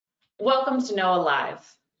Welcome to NOAA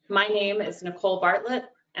Live. My name is Nicole Bartlett,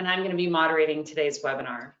 and I'm going to be moderating today's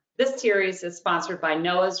webinar. This series is sponsored by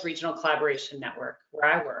NOAA's Regional Collaboration Network,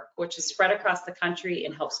 where I work, which is spread across the country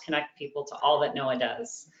and helps connect people to all that NOAA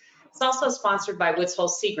does. It's also sponsored by Woods Hole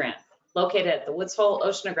Sea Grant, located at the Woods Hole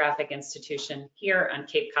Oceanographic Institution here on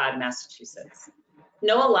Cape Cod, Massachusetts.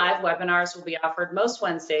 NOAA Live webinars will be offered most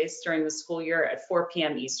Wednesdays during the school year at 4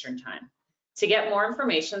 p.m. Eastern Time. To get more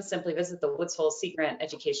information, simply visit the Woods Hole Sea Grant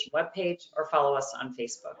Education webpage or follow us on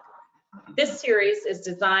Facebook. This series is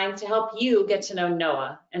designed to help you get to know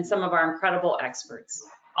NOAA and some of our incredible experts.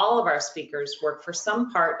 All of our speakers work for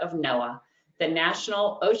some part of NOAA, the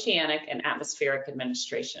National Oceanic and Atmospheric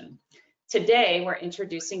Administration. Today, we're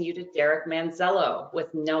introducing you to Derek Manzello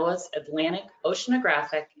with NOAA's Atlantic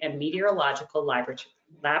Oceanographic and Meteorological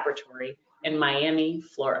Laboratory in Miami,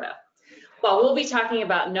 Florida. While we'll be talking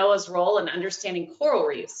about NOAA's role in understanding coral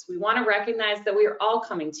reefs, we want to recognize that we are all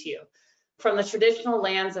coming to you from the traditional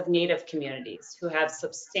lands of Native communities who have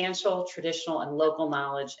substantial traditional and local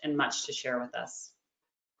knowledge and much to share with us.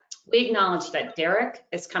 We acknowledge that Derek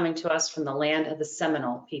is coming to us from the land of the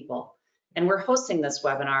Seminole people, and we're hosting this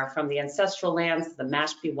webinar from the ancestral lands of the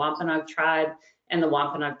Mashpee Wampanoag tribe and the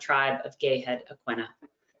Wampanoag tribe of Gayhead, Aquinnah.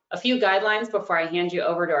 A few guidelines before I hand you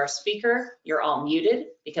over to our speaker. You're all muted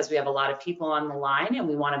because we have a lot of people on the line and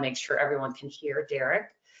we want to make sure everyone can hear Derek.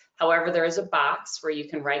 However, there is a box where you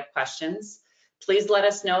can write questions. Please let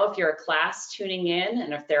us know if you're a class tuning in,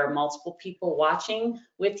 and if there are multiple people watching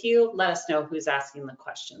with you, let us know who's asking the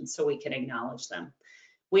questions so we can acknowledge them.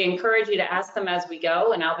 We encourage you to ask them as we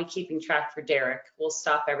go, and I'll be keeping track for Derek. We'll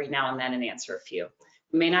stop every now and then and answer a few.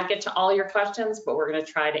 We may not get to all your questions, but we're going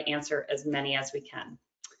to try to answer as many as we can.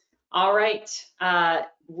 All right,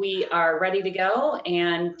 we are ready to go.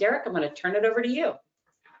 And Derek, I'm going to turn it over to you.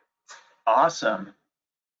 Awesome.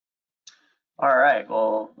 All right,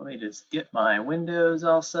 well, let me just get my windows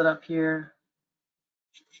all set up here.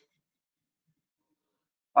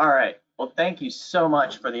 All right, well, thank you so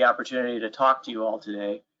much for the opportunity to talk to you all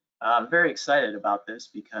today. I'm very excited about this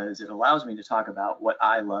because it allows me to talk about what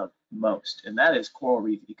I love most, and that is coral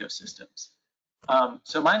reef ecosystems.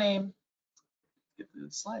 So my name, get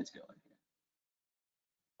the slides going here.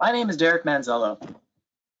 My name is Derek Manzello.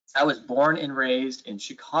 I was born and raised in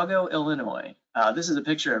Chicago, Illinois. This is a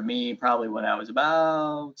picture of me probably when I was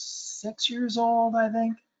about 6 years old, I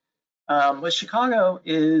think. But Chicago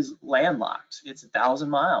is landlocked. It's 1,000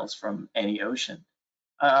 miles from any ocean.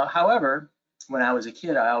 However, when I was a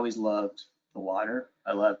kid, I always loved the water.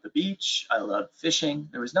 I loved the beach. I loved fishing.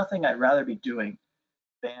 There was nothing I'd rather be doing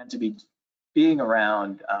than to be being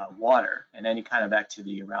around water and any kind of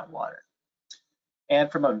activity around water.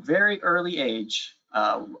 And from a very early age,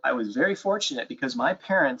 I was very fortunate because my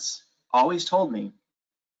parents always told me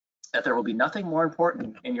that there will be nothing more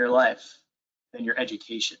important in your life than your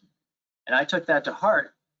education. And I took that to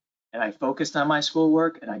heart, and I focused on my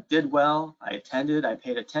schoolwork, and I did well. I attended, I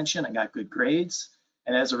paid attention, I got good grades.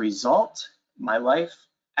 And as a result, my life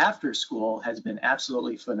after school has been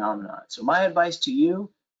absolutely phenomenal. So my advice to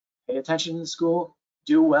you, pay attention in school,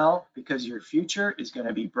 do well, because your future is going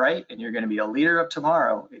to be bright and you're going to be a leader of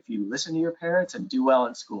tomorrow if you listen to your parents and do well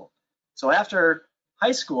in school. So after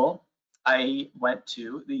high school, I went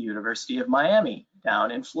to the University of Miami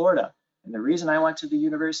down in Florida. And the reason I went to the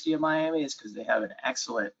University of Miami is because they have an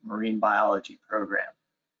excellent marine biology program.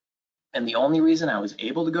 And the only reason I was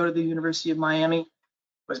able to go to the University of Miami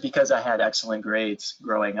was because I had excellent grades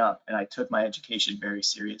growing up and I took my education very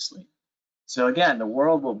seriously. So again, the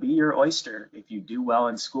world will be your oyster if you do well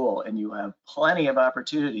in school, and you have plenty of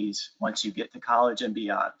opportunities once you get to college and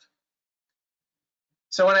beyond.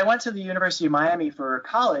 So when I went to the University of Miami for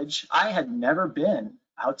college, I had never been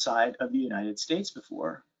outside of the United States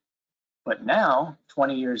before. But now,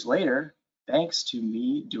 20 years later, thanks to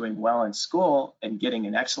me doing well in school and getting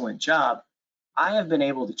an excellent job, I have been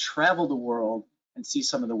able to travel the world and see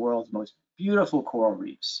some of the world's most beautiful coral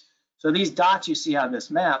reefs. So these dots you see on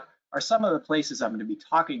this map are some of the places I'm going to be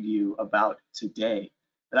talking to you about today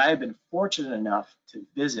that I have been fortunate enough to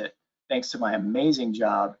visit thanks to my amazing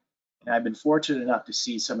job, and I've been fortunate enough to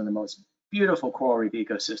see some of the most beautiful coral reef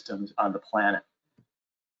ecosystems on the planet.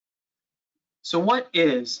 So what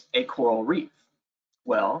is a coral reef?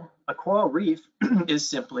 Well, a coral reef is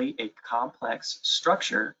simply a complex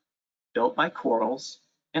structure built by corals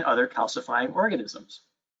and other calcifying organisms.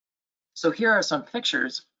 So here are some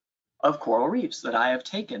pictures of coral reefs that I have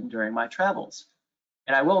taken during my travels.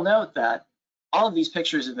 And I will note that all of these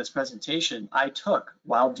pictures in this presentation I took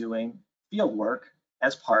while doing field work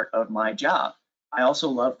as part of my job. I also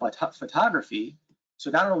love photography, So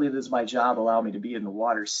not only does my job allow me to be in the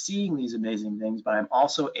water seeing these amazing things, but I'm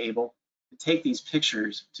also able to take these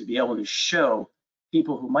pictures to be able to show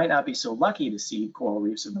people who might not be so lucky to see coral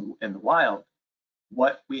reefs in the wild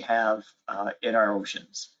what we have in our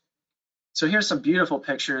oceans. So here's some beautiful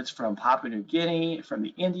pictures from Papua New Guinea, from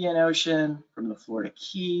the Indian Ocean, from the Florida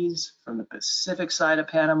Keys, from the Pacific side of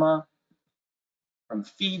Panama, from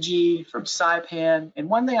Fiji, from Saipan. And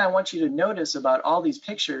one thing I want you to notice about all these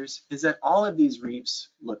pictures is that all of these reefs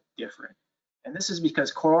look different. And this is because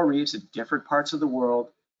coral reefs in different parts of the world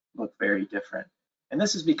look very different. And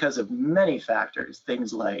this is because of many factors,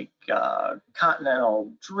 things like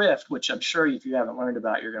continental drift, which I'm sure if you haven't learned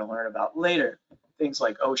about, you're going to learn about later, things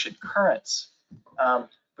like ocean currents.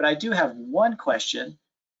 But I do have one question.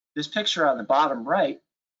 This picture on the bottom right,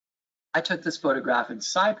 I took this photograph in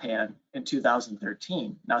Saipan in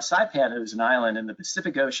 2013. Now, Saipan is an island in the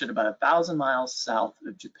Pacific Ocean about 1,000 miles south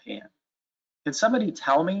of Japan. Can somebody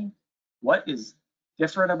tell me what is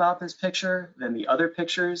different about this picture than the other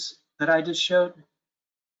pictures that I just showed?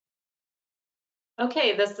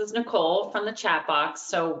 Okay, this is Nicole from the chat box.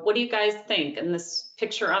 So what do you guys think in this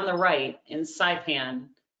picture on the right in Saipan?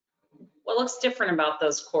 What looks different about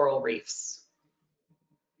those coral reefs?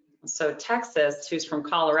 So Texas, who's from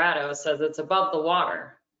Colorado, says it's above the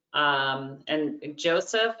water. And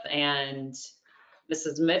Joseph and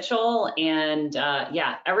Mrs. Mitchell and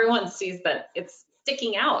yeah, everyone sees that it's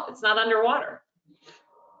sticking out. It's not underwater.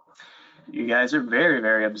 You guys are very,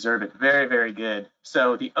 very observant, very, very good.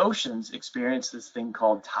 So the oceans experience this thing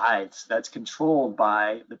called tides that's controlled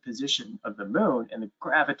by the position of the moon and the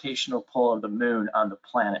gravitational pull of the moon on the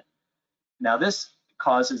planet. Now this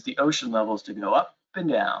causes the ocean levels to go up and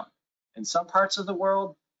down. In some parts of the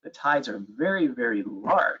world, the tides are very, very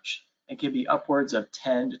large and can be upwards of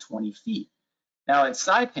 10 to 20 feet. Now in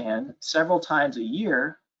Saipan, several times a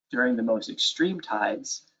year during the most extreme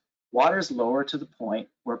tides, water is lower to the point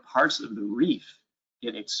where parts of the reef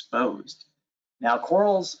get exposed. Now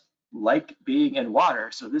corals like being in water,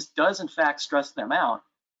 so this does in fact stress them out,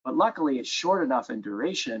 but luckily it's short enough in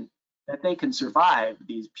duration that they can survive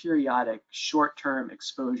these periodic short-term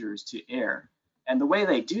exposures to air. And the way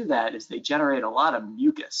they do that is they generate a lot of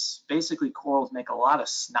mucus. Basically, corals make a lot of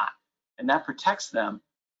snot, and that protects them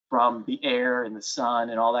from the air and the sun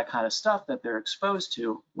and all that kind of stuff that they're exposed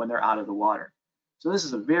to when they're out of the water. So this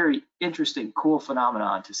is a very interesting, cool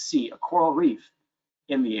phenomenon to see a coral reef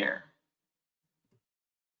in the air.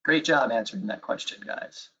 Great job answering that question,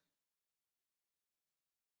 guys.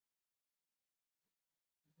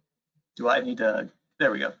 Do I need to,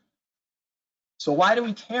 there we go. So why do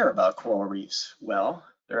we care about coral reefs? Well,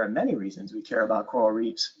 there are many reasons we care about coral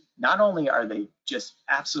reefs. Not only are they just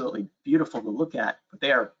absolutely beautiful to look at, but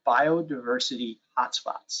they are biodiversity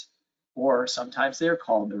hotspots, or sometimes they are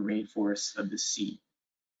called the rainforests of the sea.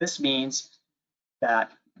 This means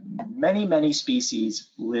that many, many species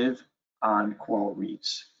live on coral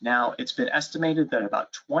reefs. Now, it's been estimated that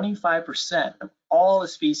about 25% of all the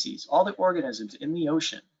species, all the organisms in the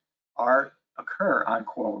ocean occur on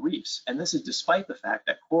coral reefs. And this is despite the fact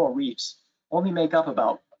that coral reefs only make up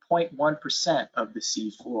about 0.1% of the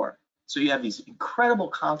sea floor. So you have these incredible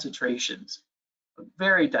concentrations of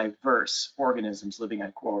very diverse organisms living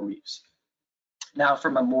on coral reefs. Now,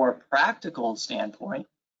 from a more practical standpoint,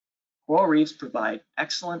 coral reefs provide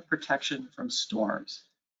excellent protection from storms.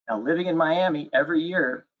 Now, living in Miami, every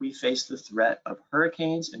year we face the threat of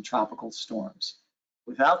hurricanes and tropical storms.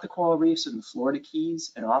 Without the coral reefs in the Florida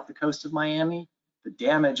Keys and off the coast of Miami, the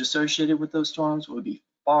damage associated with those storms would be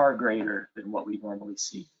far greater than what we normally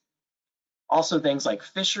see. Also, things like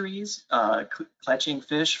fisheries, catching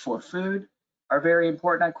fish for food, are very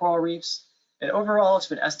important on coral reefs. And overall, it's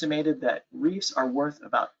been estimated that reefs are worth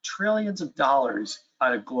about trillions of dollars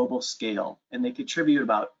on a global scale, and they contribute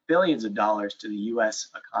about billions of dollars to the US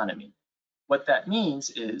economy. What that means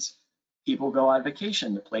is people go on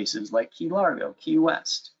vacation to places like Key Largo, Key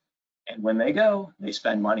West. And when they go, they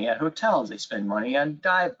spend money at hotels, they spend money on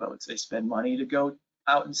dive boats, they spend money to go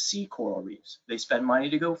out and see coral reefs, they spend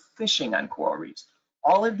money to go fishing on coral reefs.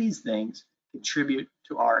 All of these things contribute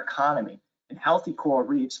to our economy, and healthy coral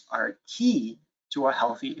reefs are key to a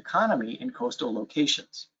healthy economy in coastal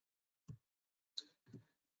locations.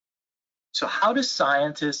 So how do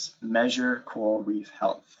scientists measure coral reef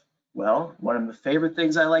health? Well, one of the favorite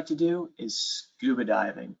things I like to do is scuba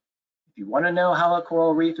diving. If you want to know how a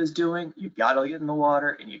coral reef is doing, you've got to get in the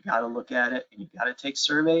water and you've got to look at it and you've got to take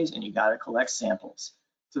surveys and you've got to collect samples.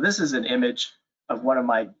 So this is an image of one of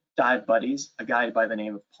my dive buddies, a guy by the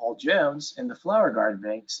name of Paul Jones, in the flower garden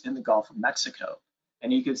banks in the Gulf of Mexico.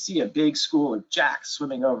 And you can see a big school of jacks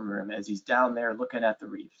swimming over him as he's down there looking at the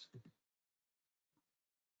reef.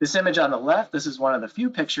 This image on the left, this is one of the few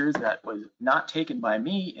pictures that was not taken by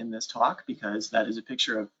me in this talk, because that is a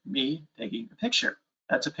picture of me taking a picture.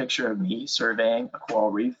 That's a picture of me surveying a coral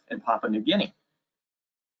reef in Papua New Guinea.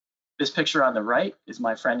 This picture on the right is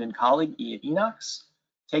my friend and colleague Ian Enochs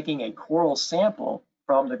taking a coral sample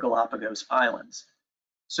from the Galapagos Islands.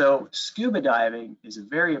 So scuba diving is a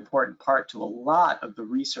very important part to a lot of the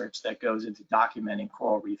research that goes into documenting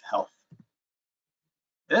coral reef health.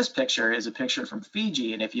 This picture is a picture from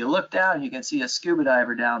Fiji, and if you look down, you can see a scuba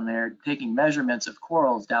diver down there taking measurements of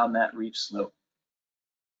corals down that reef slope.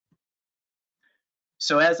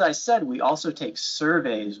 So as I said, we also take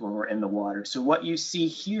surveys when we're in the water. So what you see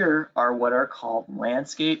here are what are called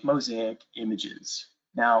landscape mosaic images.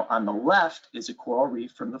 Now on the left is a coral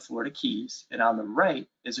reef from the Florida Keys, and on the right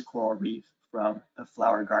is a coral reef from the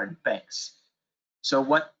Flower Garden Banks.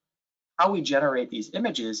 So how we generate these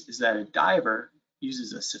images is that a diver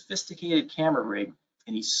uses a sophisticated camera rig,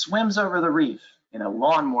 and he swims over the reef in a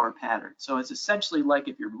lawnmower pattern. So it's essentially like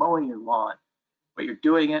if you're mowing your lawn, but you're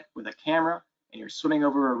doing it with a camera and you're swimming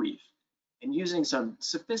over a reef. And using some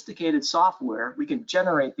sophisticated software, we can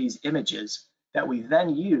generate these images that we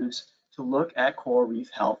then use to look at coral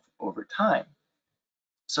reef health over time.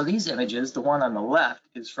 So these images, the one on the left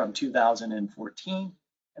is from 2014,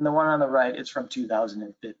 and the one on the right is from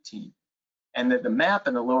 2015. And the map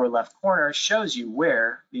in the lower left corner shows you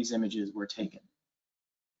where these images were taken.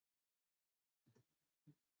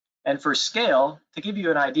 And for scale, to give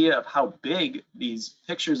you an idea of how big these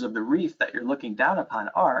pictures of the reef that you're looking down upon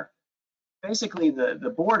are, basically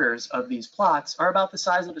the borders of these plots are about the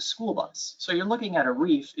size of a school bus. So you're looking at a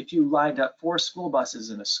reef, if you lined up 4 school buses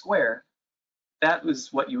in a square, that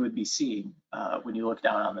was what you would be seeing when you look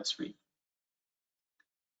down on this reef.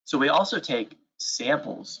 So we also take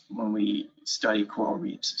samples when we study coral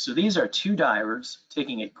reefs. So these are 2 divers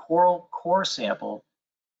taking a coral core sample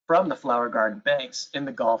from the Flower Garden Banks in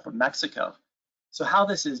the Gulf of Mexico. So how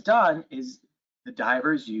this is done is the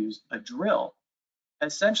divers use a drill,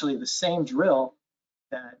 essentially the same drill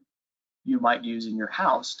that you might use in your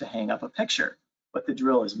house to hang up a picture, but the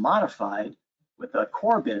drill is modified with a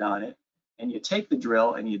core bit on it, and you take the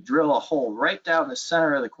drill and you drill a hole right down the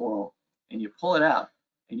center of the coral, and you pull it out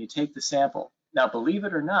and you take the sample. Now, believe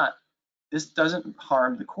it or not, this doesn't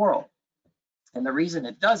harm the coral. And the reason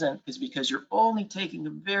it doesn't is because you're only taking a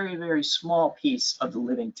very, very small piece of the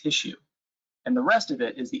living tissue. And the rest of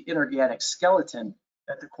it is the inorganic skeleton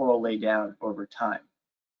that the coral lay down over time.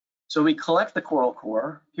 So we collect the coral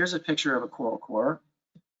core. Here's a picture of a coral core,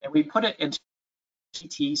 and we put it into a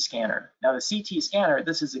CT scanner. Now the CT scanner,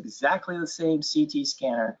 this is exactly the same CT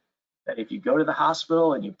scanner that if you go to the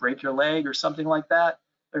hospital and you break your leg or something like that,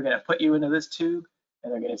 they're going to put you into this tube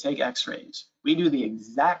and they're going to take x-rays. We do the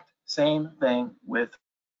exact same thing with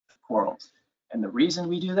corals. And the reason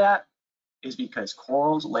we do that is because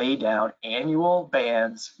corals lay down annual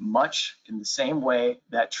bands much in the same way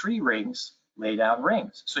that tree rings lay down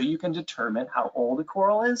rings. So you can determine how old a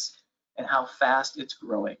coral is and how fast it's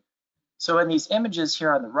growing. So in these images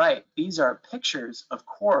here on the right, these are pictures of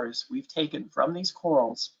cores we've taken from these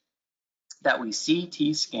corals that we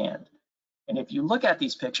CT scanned. And if you look at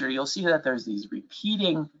these pictures, you'll see that there's these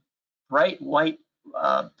repeating bright white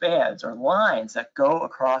bands or lines that go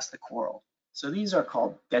across the coral. So these are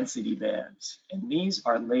called density bands, and these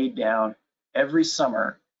are laid down every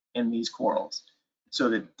summer in these corals. So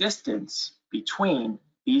the distance between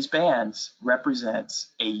these bands represents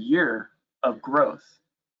a year of growth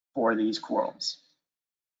for these corals.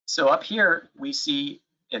 So up here we see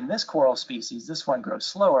in this coral species, this one grows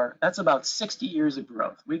slower. That's about 60 years of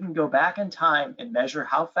growth. We can go back in time and measure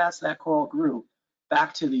how fast that coral grew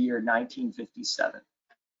back to the year 1957.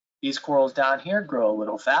 These corals down here grow a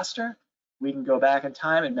little faster. We can go back in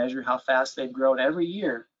time and measure how fast they've grown every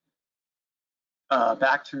year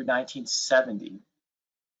back through 1970.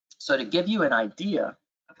 So to give you an idea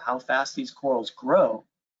of how fast these corals grow,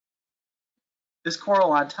 this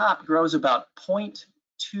coral on top grows about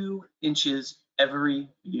 0.2 inches every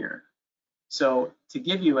year. So to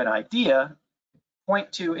give you an idea,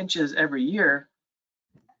 0.2 inches every year,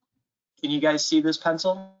 can you guys see this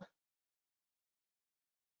pencil?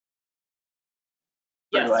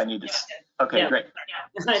 Yes. Or do I need to? Okay, yeah. great.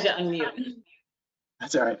 I had to unmute.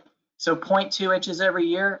 That's all right. So 0.2 inches every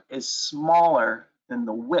year is smaller than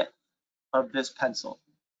the width of this pencil.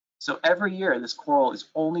 So every year, this coral is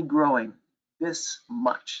only growing this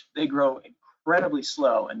much. They grow incredibly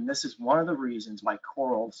slow, and this is one of the reasons why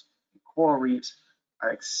coral reefs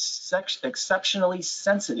are exceptionally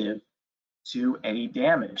sensitive to any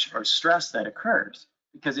damage or stress that occurs,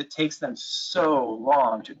 because it takes them so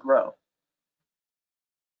long to grow.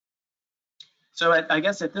 So I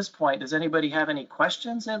guess at this point, does anybody have any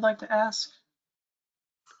questions they'd like to ask?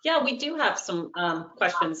 Yeah, we do have some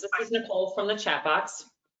questions. This is Nicole from the chat box.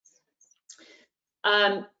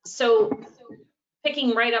 So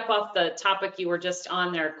picking right up off the topic you were just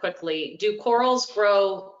on there quickly, do corals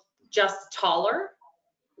grow just taller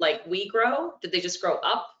like we grow? Did they just grow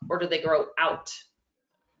up or do they grow out?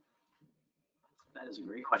 That is a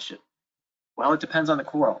great question. Well, it depends on the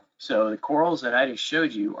coral. So the corals that I just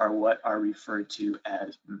showed you are what are referred to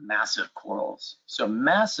as massive corals. So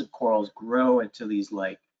massive corals grow into these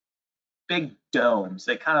like big domes.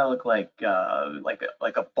 They kind of look like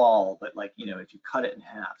a ball, but like, you know, if you cut it in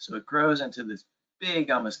half. So it grows into this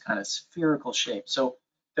big, almost kind of spherical shape. So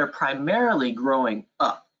they're primarily growing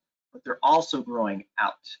up, but they're also growing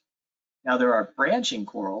out. Now there are branching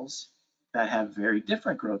corals that have very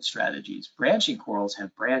different growth strategies. Branching corals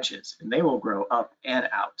have branches and they will grow up and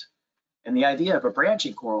out. And the idea of a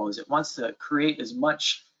branching coral is it wants to create as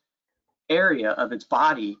much area of its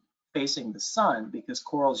body facing the sun because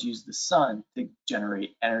corals use the sun to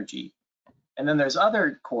generate energy. And then there's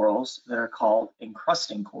other corals that are called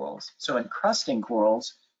encrusting corals. So encrusting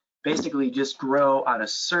corals basically just grow on a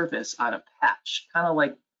surface, on a patch, kind of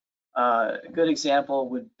like a good example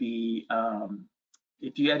would be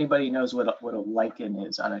if anybody knows what a lichen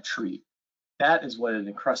is on a tree. That is what an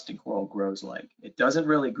encrusting coral grows like. It doesn't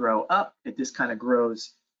really grow up, it just kind of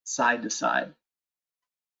grows side to side.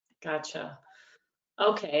 Gotcha.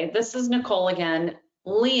 Okay, this is Nicole again.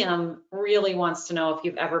 Liam really wants to know if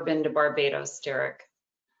you've ever been to Barbados, Derek.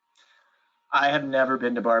 I have never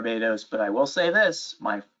been to Barbados, but I will say this,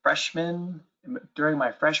 during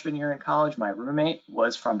my freshman year in college, my roommate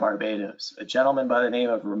was from Barbados, a gentleman by the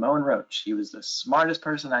name of Ramon Roach. He was the smartest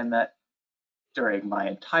person I met during my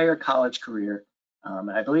entire college career. And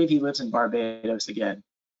I believe he lives in Barbados again.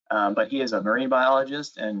 But he is a marine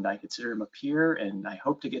biologist and I consider him a peer, and I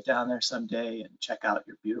hope to get down there someday and check out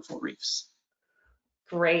your beautiful reefs.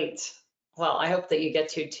 Great. Well, I hope that you get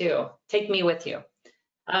to too. Take me with you.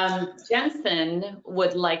 Jensen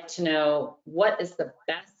would like to know, what is the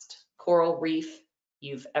best coral reef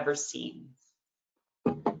you've ever seen?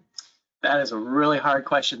 That is a really hard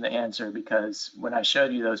question to answer because when I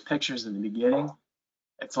showed you those pictures in the beginning,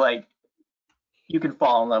 it's like you can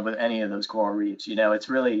fall in love with any of those coral reefs. You know, it's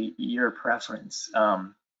really your preference.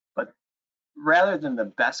 But rather than the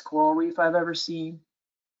best coral reef I've ever seen,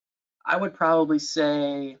 I would probably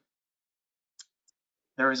say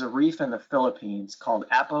there is a reef in the Philippines called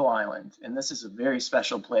Apo Island, and this is a very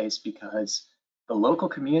special place because the local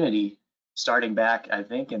community, starting back, I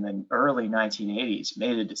think, in the early 1980s,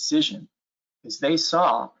 made a decision because they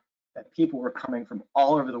saw that people were coming from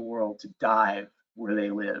all over the world to dive where they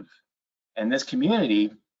live. And this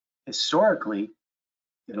community historically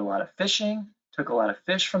did a lot of fishing, took a lot of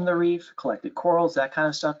fish from the reef, collected corals, that kind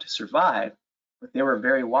of stuff to survive. But they were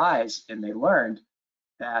very wise and they learned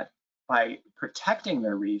that by protecting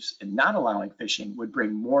their reefs and not allowing fishing would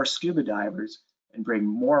bring more scuba divers and bring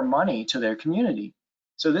more money to their community.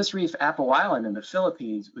 So this reef, Apo Island in the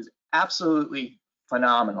Philippines, was absolutely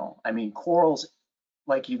phenomenal. I mean, corals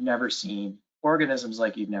like you've never seen, organisms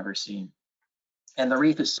like you've never seen. And the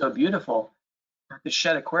reef is so beautiful that the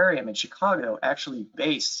Shedd Aquarium in Chicago actually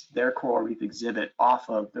based their coral reef exhibit off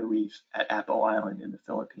of the reef at Apo Island in the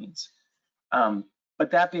Philippines.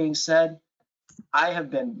 But that being said, I have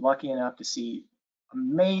been lucky enough to see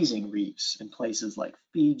amazing reefs in places like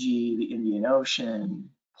Fiji, the Indian Ocean,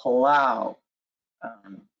 Palau.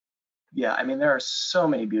 Yeah, I mean, there are so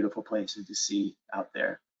many beautiful places to see out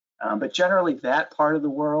there. But generally that part of the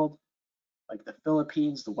world, like the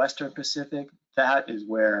Philippines, the Western Pacific, that is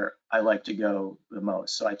where I like to go the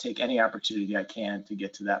most. So I take any opportunity I can to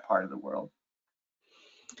get to that part of the world.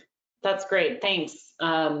 That's great, thanks.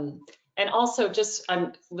 And also just,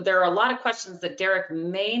 there are a lot of questions that Derek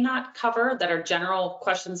may not cover that are general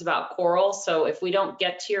questions about coral. So if we don't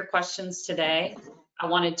get to your questions today, I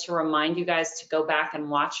wanted to remind you guys to go back and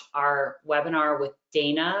watch our webinar with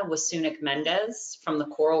Dana Wasunik-Mendez from the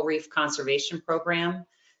Coral Reef Conservation Program,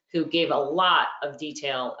 who gave a lot of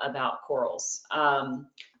detail about corals.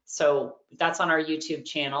 So that's on our YouTube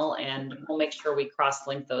channel, and we'll make sure we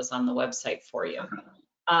cross-link those on the website for you.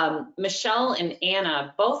 Michelle and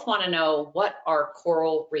Anna both want to know, what are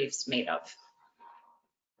coral reefs made of?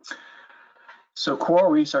 So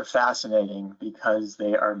coral reefs are fascinating because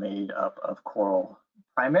they are made up of coral,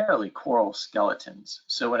 primarily coral skeletons.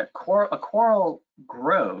 So when a coral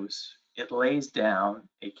grows, it lays down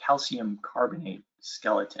a calcium carbonate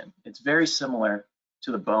skeleton. It's very similar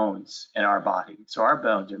to the bones in our body. So our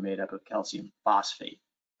bones are made up of calcium phosphate.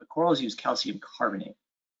 The corals use calcium carbonate.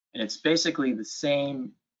 And it's basically the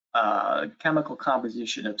same chemical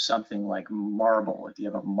composition of something like marble. If you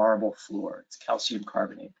have a marble floor, it's calcium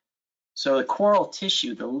carbonate. So the coral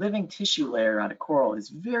tissue, the living tissue layer on a coral is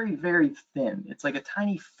very, very thin. It's like a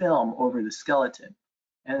tiny film over the skeleton.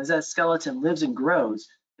 And as that skeleton lives and grows,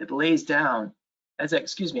 it lays down, as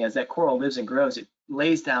that coral lives and grows, it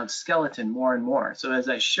lays down skeleton more and more. So as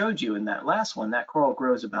I showed you in that last one, that coral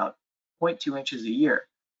grows about 0.2 inches a year.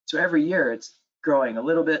 So every year it's growing a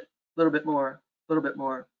little bit more, a little bit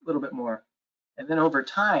more, a little bit more. And then over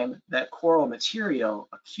time, that coral material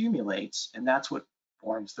accumulates, and that's what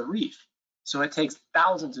forms the reef. So it takes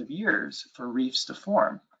thousands of years for reefs to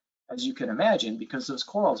form, as you can imagine, because those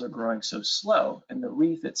corals are growing so slow, and the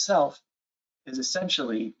reef itself is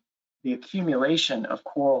essentially the accumulation of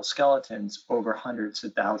coral skeletons over hundreds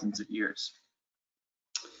of thousands of years.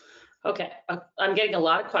 Okay, I'm getting a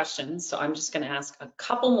lot of questions, so I'm just going to ask a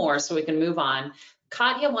couple more so we can move on.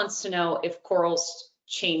 Katya wants to know if corals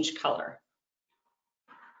change color.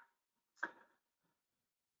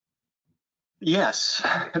 Yes,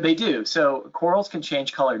 they do. So corals can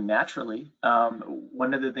change color naturally.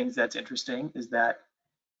 One of the things that's interesting is that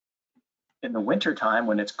in the wintertime,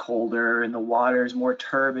 when it's colder and the water is more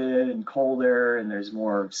turbid and colder and there's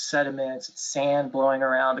more sediments and sand blowing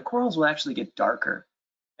around, the corals will actually get darker.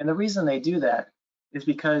 And the reason they do that is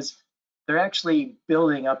because they're actually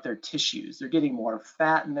building up their tissues. They're getting more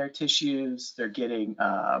fat in their tissues. They're getting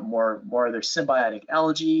more of their symbiotic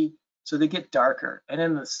algae. So they get darker. And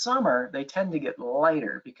in the summer, they tend to get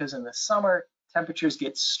lighter because in the summer, temperatures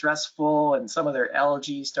get stressful and some of their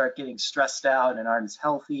algae start getting stressed out and aren't as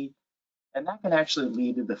healthy. And that can actually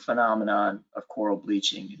lead to the phenomenon of coral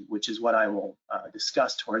bleaching, which is what I will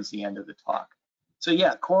discuss towards the end of the talk. So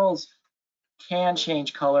yeah, corals can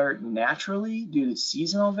change color naturally due to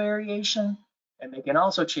seasonal variation, and they can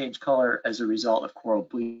also change color as a result of coral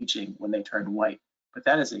bleaching when they turn white. But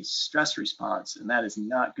that is a stress response, and that is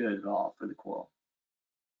not good at all for the coral.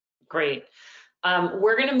 Great.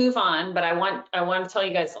 We're going to move on, but I want to tell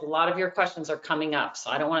you guys a lot of your questions are coming up, so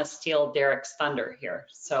I don't want to steal Derek's thunder here.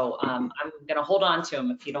 So I'm going to hold on to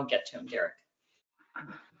him if you don't get to him, Derek.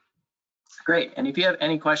 Great. And if you have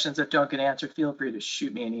any questions that don't get answered, feel free to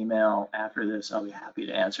shoot me an email after this. I'll be happy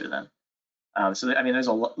to answer them. I mean, there's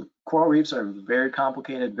a lot, coral reefs are very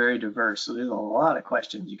complicated, very diverse. So there's a lot of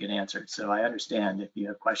questions you can answer. So I understand if you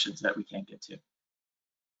have questions that we can't get to.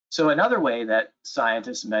 So another way that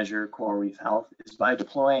scientists measure coral reef health is by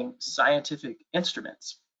deploying scientific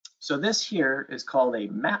instruments. So this here is called a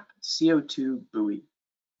MAP CO2 buoy.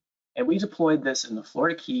 And we deployed this in the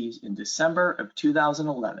Florida Keys in December of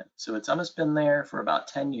 2011. So it's almost been there for about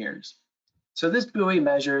 10 years. So this buoy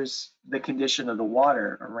measures the condition of the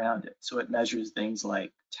water around it. So it measures things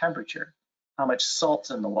like temperature, how much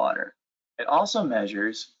salt's in the water. It also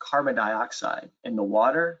measures carbon dioxide in the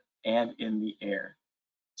water and in the air.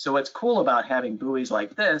 So what's cool about having buoys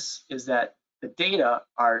like this is that the data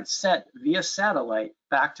are sent via satellite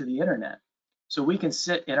back to the internet. So we can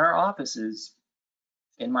sit in our offices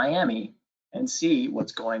in Miami and see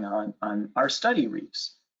what's going on our study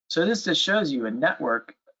reefs. So this just shows you a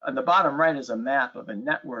network. On the bottom right is a map of a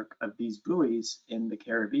network of these buoys in the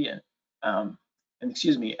Caribbean,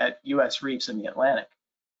 at US reefs in the Atlantic.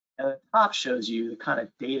 And the top shows you the kind of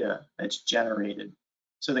data that's generated.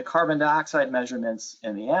 So the carbon dioxide measurements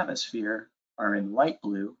in the atmosphere are in light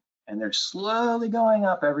blue, and they're slowly going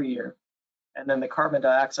up every year. And then the carbon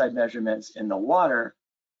dioxide measurements in the water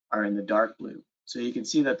are in the dark blue. So you can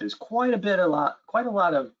see that there's quite a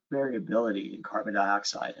lot of variability in carbon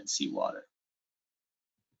dioxide in seawater.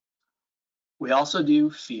 We also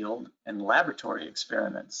do field and laboratory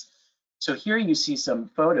experiments. So here you see some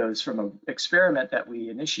photos from an experiment that we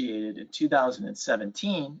initiated in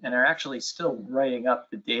 2017 and are actually still writing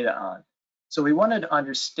up the data on. So we wanted to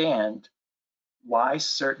understand why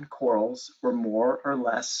certain corals were more or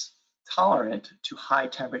less tolerant to high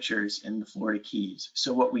temperatures in the Florida Keys.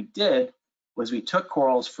 So what we did was we took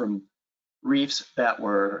corals from reefs that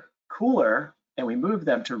were cooler and we moved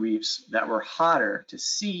them to reefs that were hotter to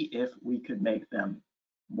see if we could make them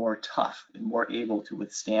more tough and more able to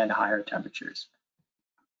withstand higher temperatures.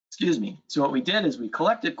 So what we did is we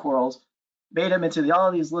collected corals, made them into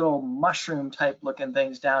all these little mushroom type looking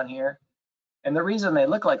things down here. And the reason they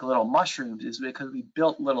look like little mushrooms is because we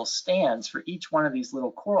built little stands for each one of these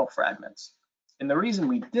little coral fragments. And the reason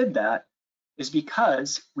we did that is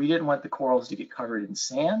because we didn't want the corals to get covered in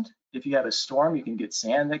sand. If you have a storm, you can get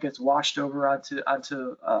sand that gets washed over onto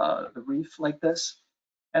the reef like this.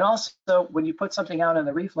 And also, when you put something out on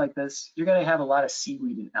the reef like this, you're going to have a lot of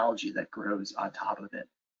seaweed and algae that grows on top of it.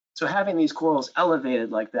 So having these corals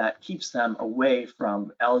elevated like that keeps them away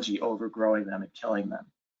from algae overgrowing them and killing them.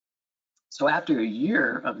 So after a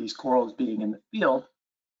year of these corals being in the field,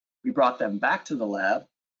 we brought them back to the lab,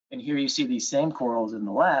 and here you see these same corals in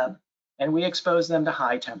the lab, and we exposed them to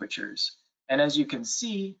high temperatures. And as you can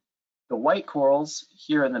see, the white corals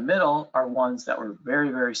here in the middle are ones that were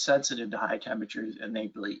very, very sensitive to high temperatures, and they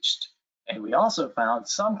bleached. And we also found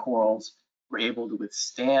some corals were able to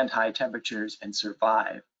withstand high temperatures and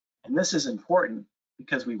survive. And this is important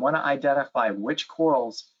because we want to identify which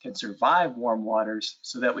corals can survive warm waters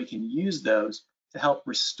so that we can use those to help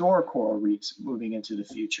restore coral reefs moving into the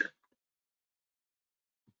future.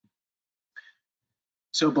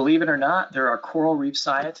 So believe it or not, there are coral reef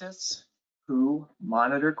scientists who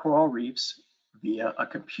monitor coral reefs via a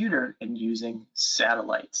computer and using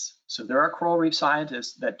satellites. So there are coral reef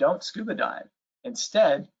scientists that don't scuba dive.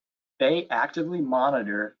 Instead, they actively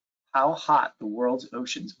monitor how hot the world's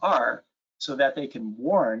oceans are so that they can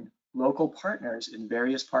warn local partners in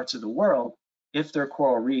various parts of the world if their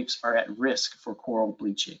coral reefs are at risk for coral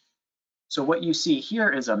bleaching. So what you see here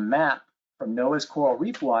is a map from NOAA's Coral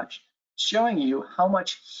Reef Watch showing you how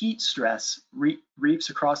much heat stress reefs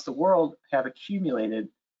across the world have accumulated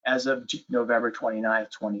as of November 29th,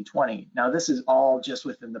 2020. Now, this is all just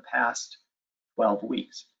within the past 12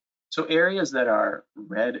 weeks. So areas that are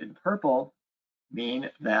red and purple mean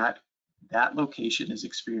that that location is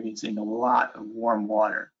experiencing a lot of warm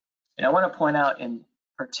water. And I want to point out, in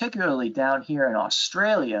particularly down here in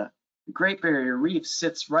Australia, the Great Barrier Reef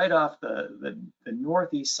sits right off the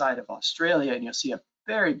northeast side of Australia, and you'll see a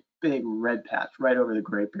very big red patch right over the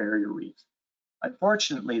Great Barrier Reef.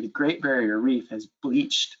 Unfortunately, the Great Barrier Reef has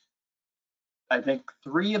bleached, I think,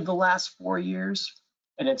 3 of the last 4 years.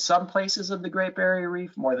 And in some places of the Great Barrier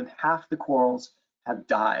Reef, more than half the corals have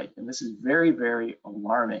died. And this is very, very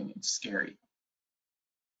alarming and scary.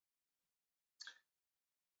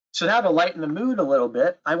 So now to lighten the mood a little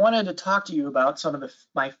bit, I wanted to talk to you about some of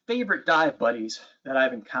my favorite dive buddies that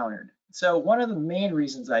I've encountered. So one of the main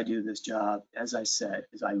reasons I do this job, as I said,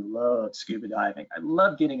 is I love scuba diving. I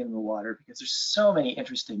love getting in the water because there's so many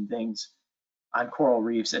interesting things on coral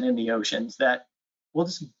reefs and in the oceans that will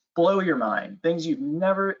just blow your mind. Things you've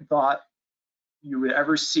never thought you would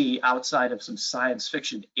ever see outside of some science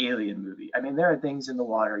fiction alien movie. I mean, there are things in the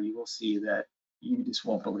water you will see that you just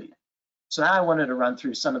won't believe. So now I wanted to run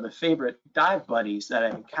through some of the favorite dive buddies that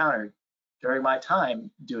I've encountered during my time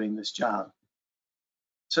doing this job.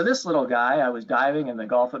 So this little guy, I was diving in the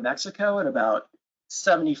Gulf of Mexico at about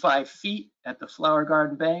 75 feet at the Flower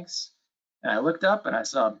Garden banks. And I looked up and I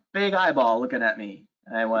saw a big eyeball looking at me.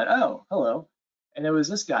 And I went, oh, hello. And it was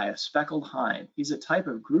this guy, a speckled hind. He's a type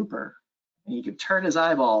of grouper. And he can turn his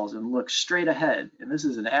eyeballs and look straight ahead. And this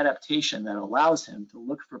is an adaptation that allows him to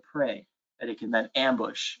look for prey that he can then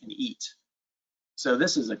ambush and eat. So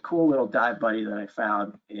this is a cool little dive buddy that I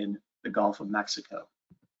found in the Gulf of Mexico.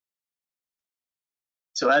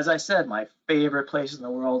 So as I said, my favorite place in the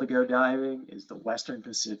world to go diving is the Western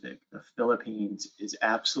Pacific. The Philippines is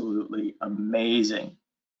absolutely amazing.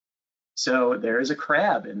 So there is a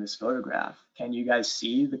crab in this photograph. Can you guys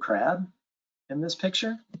see the crab in this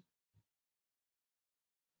picture?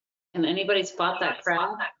 Can anybody spot that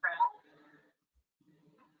crab?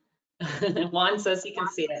 Juan says he can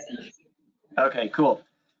see it. Okay, cool.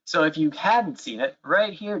 So if you hadn't seen it,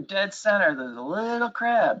 right here, dead center, there's a little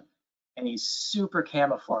crab, and he's super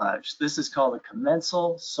camouflaged. This is called a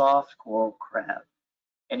commensal soft coral crab,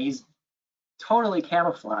 and he's totally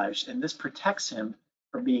camouflaged, and this protects him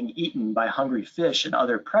from being eaten by hungry fish and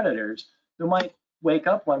other predators who might wake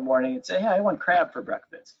up one morning and say, hey, I want crab for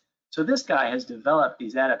breakfast. So this guy has developed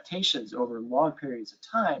these adaptations over long periods of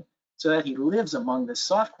time so that he lives among this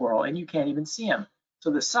soft coral and you can't even see him. So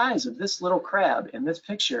the size of this little crab in this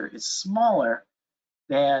picture is smaller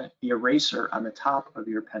than the eraser on the top of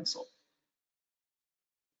your pencil.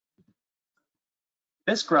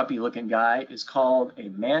 This grumpy looking guy is called a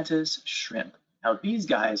mantis shrimp. Now these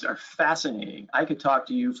guys are fascinating. I could talk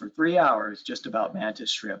to you for 3 hours just about mantis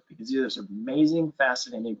shrimp because these are amazing,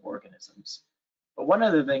 fascinating organisms. But one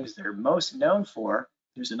of the things they're most known for,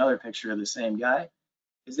 here's another picture of the same guy,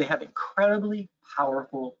 is they have incredibly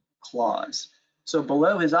powerful claws. So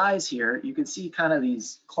below his eyes here, you can see kind of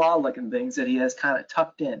these claw-looking things that he has kind of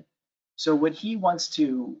tucked in. So when he wants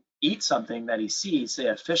to eat something that he sees, say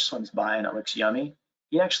a fish swims by and it looks yummy,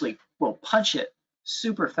 he actually will punch it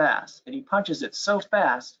super fast. And he punches it so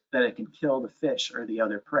fast that it can kill the fish or the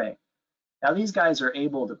other prey. Now these guys are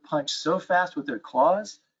able to punch so fast with their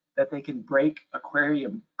claws that they can break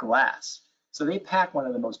aquarium glass. So they pack one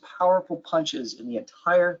of the most powerful punches in the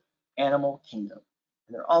entire animal kingdom.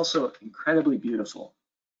 And they're also incredibly beautiful.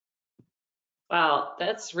 Wow,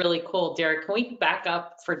 that's really cool, Derek. Can we back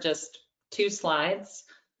up for just 2 slides?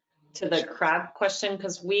 to the crab question,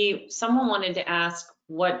 because someone wanted to ask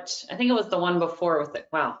what, I think it was the one before with it.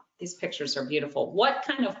 Wow, these pictures are beautiful. What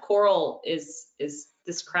kind of coral is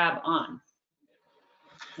this crab on?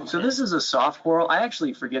 So this is a soft coral. I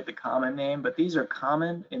actually forget the common name, but these are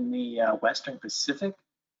common in the Western Pacific,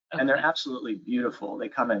 and they're absolutely beautiful. They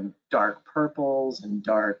come in dark purples and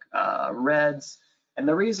dark reds. And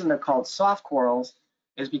the reason they're called soft corals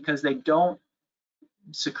is because they don't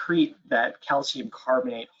secrete that calcium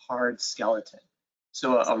carbonate hard skeleton.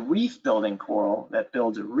 So a reef building coral that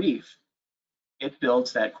builds a reef, it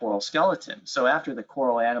builds that coral skeleton. So after the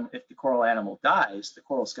coral animal, if the coral animal dies, the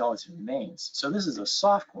coral skeleton remains. So this is a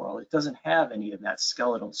soft coral. It doesn't have any of that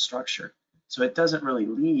skeletal structure. So it doesn't really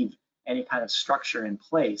leave any kind of structure in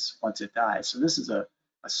place once it dies. So this is a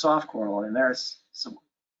soft coral, and there's some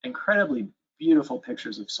incredibly beautiful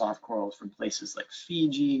pictures of soft corals from places like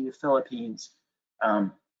Fiji, the Philippines.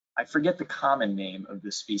 I forget the common name of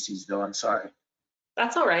this species though, I'm sorry.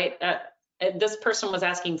 That's all right. This person was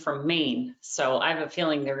asking from Maine, so I have a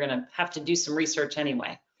feeling they're gonna have to do some research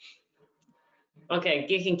anyway. Okay,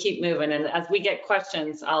 you can keep moving, and as we get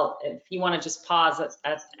questions, if you wanna just pause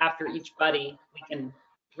after each buddy, we can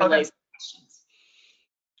relay some questions.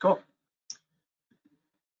 Cool.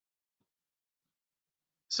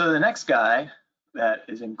 So the next guy that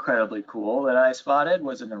is incredibly cool that I spotted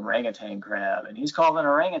was an orangutan crab, and he's called an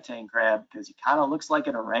orangutan crab because he kind of looks like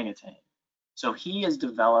an orangutan. So he has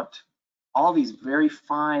developed all these very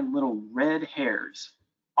fine little red hairs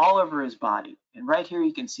all over his body. And right here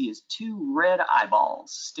you can see his two red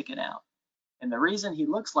eyeballs sticking out. And the reason he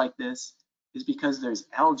looks like this is because there's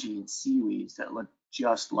algae and seaweeds that look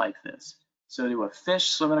just like this. So to a fish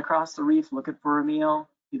swimming across the reef looking for a meal,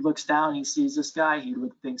 he looks down, he sees this guy, he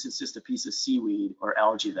thinks it's just a piece of seaweed or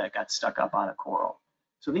algae that got stuck up on a coral.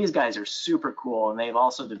 So these guys are super cool, and they've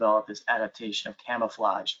also developed this adaptation of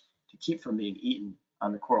camouflage to keep from being eaten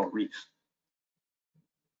on the coral reef.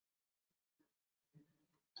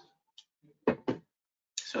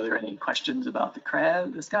 So are there any questions about the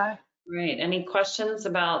crab, this guy? Right, any questions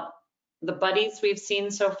about the buddies we've seen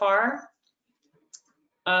so far?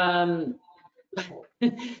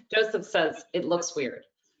 Joseph says it looks weird.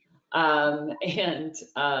 Yeah,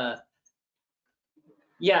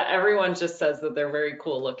 everyone just says that they're very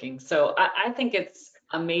cool looking. So I think it's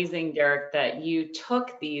amazing, Derek, that you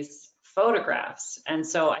took these photographs. And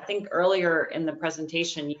so I think earlier in the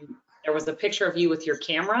presentation, there was a picture of you with your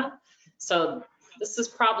camera. So this is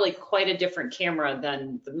probably quite a different camera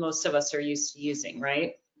than most of us are used to using,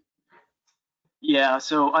 right? Yeah,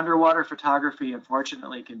 so underwater photography,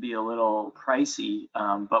 unfortunately, can be a little pricey,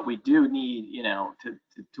 but we do need, you know,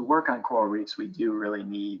 to work on coral reefs, we do really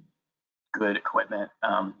need good equipment.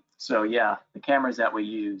 So yeah, the cameras that we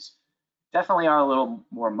use definitely are a little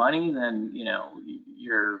more money than, you know,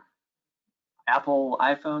 your Apple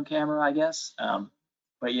iPhone camera, I guess.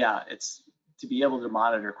 But yeah, it's to be able to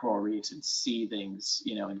monitor coral reefs and see things,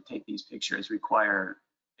 you know, and take these pictures require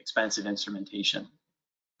expensive instrumentation.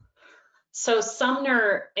 So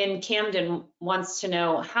Sumner in Camden wants to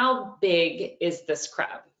know, how big is this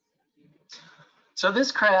crab? So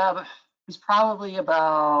this crab is probably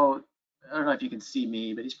about, I don't know if you can see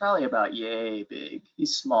me, but he's probably about yay big.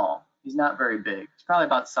 He's small. He's not very big. He's probably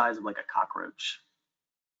about the size of like a cockroach.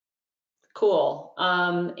 Cool.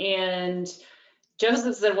 And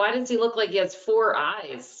Joseph said, why does he look like he has 4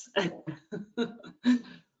 eyes?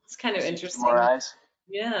 It's kind of interesting. 4 eyes?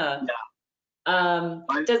 Yeah. Yeah.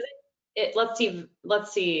 Does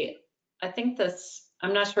let's see. I think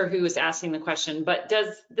I'm not sure who was asking the question, but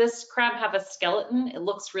does this crab have a skeleton? It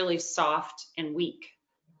looks really soft and weak,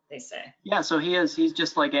 they say. Yeah, so he's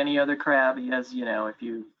just like any other crab. He has, you know, if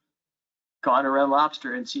you've gone to Red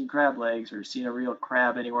Lobster and seen crab legs or seen a real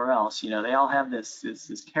crab anywhere else, you know, they all have this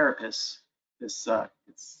carapace. This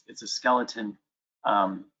it's a skeleton.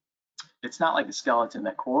 It's not like the skeleton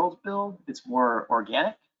that corals build. It's more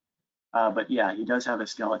organic. But yeah, he does have a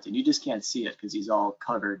skeleton. You just can't see it because he's all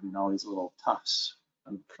covered in all these little tufts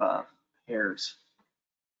of hairs.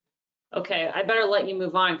 Okay, I better let you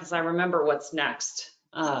move on because I remember what's next.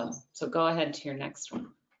 So go ahead to your next one.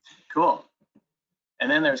 Cool.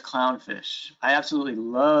 And then there's clownfish. I absolutely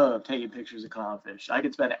love taking pictures of clownfish. I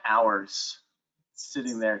could spend hours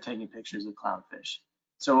sitting there taking pictures of clownfish.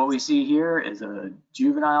 So what we see here is a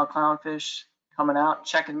juvenile clownfish coming out,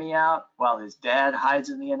 checking me out while his dad hides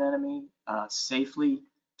in the anemone, safely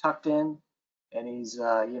tucked in. And he's,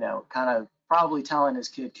 you know, kind of probably telling his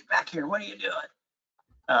kid, get back here, what are you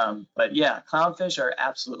doing? But yeah, clownfish are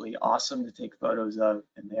absolutely awesome to take photos of,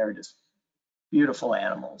 and they're just beautiful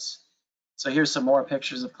animals. So here's some more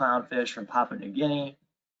pictures of clownfish from Papua New Guinea.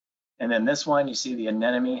 And then this one, you see the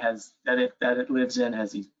anemone that it lives in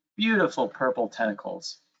has these beautiful purple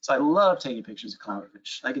tentacles. So I love taking pictures of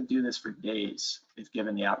clownfish. I could do this for days if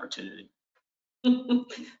given the opportunity.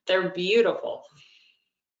 They're beautiful.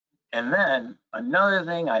 And then another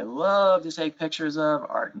thing I love to take pictures of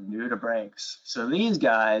are nudibranchs. So these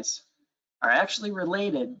guys are actually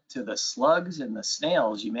related to the slugs and the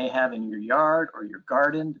snails you may have in your yard or your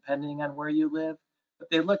garden, depending on where you live. But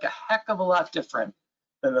they look a heck of a lot different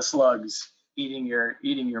than the slugs eating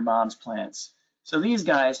your mom's plants. So these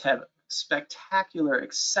guys have spectacular,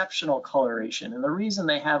 exceptional coloration. And the reason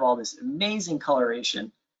they have all this amazing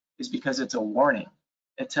coloration is because it's a warning.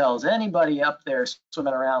 It tells anybody up there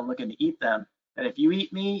swimming around looking to eat them that if you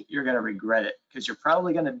eat me, you're going to regret it because you're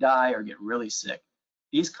probably going to die or get really sick.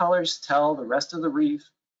 These colors tell the rest of the reef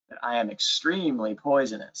that I am extremely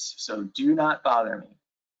poisonous, so do not bother me.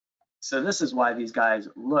 So this is why these guys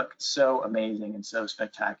look so amazing and so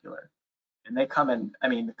spectacular. And they come in, I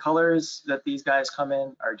mean, the colors that these guys come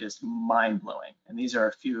in are just mind-blowing. And these are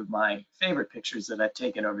a few of my favorite pictures that I've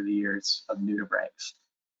taken over the years of nudibranchs.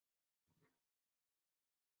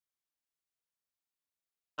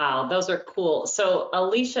 Wow, those are cool. So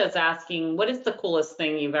Alicia is asking, what is the coolest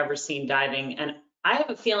thing you've ever seen diving? And I have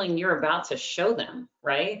a feeling you're about to show them,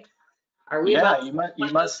 right? Are we Yeah, about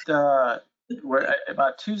you must we're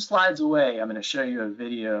about 2 slides away. I'm going to show you a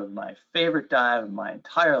video of my favorite dive of my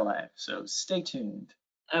entire life. So stay tuned.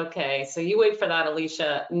 Okay, so you wait for that,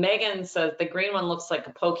 Alicia. Megan says the green one looks like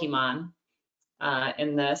a Pokemon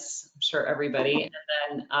in this. I'm sure everybody.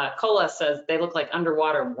 And then Cola says they look like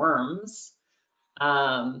underwater worms.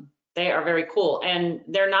 They are very cool, and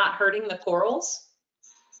they're not hurting the corals.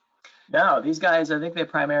 No, these guys, I think they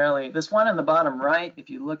primarily, this one in the bottom right, if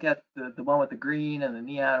you look at the one with the green and the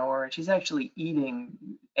neon orange, he's actually eating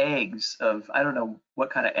eggs of, I don't know what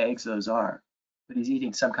kind of eggs those are, but he's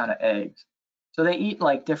eating some kind of eggs. So they eat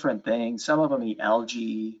like different things. Some of them eat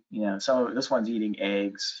algae, you know, this one's eating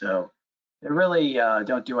eggs. So they really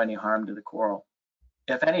don't do any harm to the coral.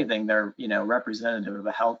 If anything, they're, you know, representative of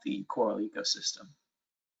a healthy coral ecosystem.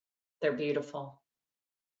 They're beautiful.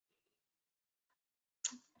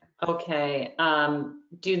 Okay,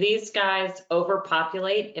 do these guys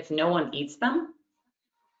overpopulate if no one eats them?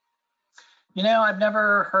 You know, I've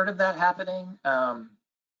never heard of that happening.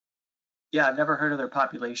 Yeah, I've never heard of their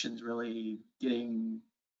populations really getting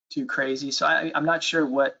too crazy. So I'm not sure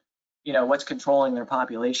what, you know, what's controlling their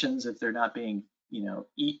populations if they're not being, you know,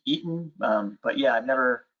 eaten. But yeah, I've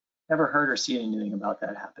never heard or seen anything about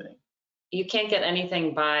that happening. You can't get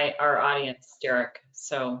anything by our audience, Derek,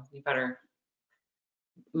 so you better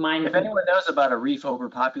mind. If anyone knows about a reef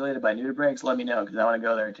overpopulated by nudibranchs, let me know because I want to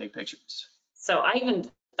go there and take pictures. So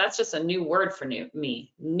that's just a new word for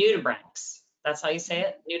me, nudibranchs. That's how you say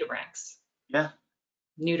it, nudibranchs. Yeah.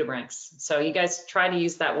 Nudibranchs. So you guys try to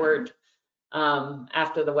use that word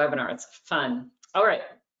after the webinar. It's fun. All right,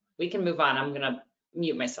 we can move on. I'm gonna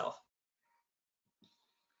mute myself.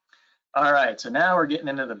 All right, so now we're getting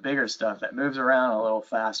into the bigger stuff that moves around a little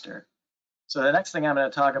faster. So the next thing I'm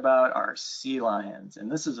going to talk about are sea lions.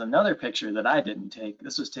 And this is another picture that I didn't take.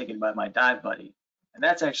 This was taken by my dive buddy. And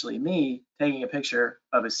that's actually me taking a picture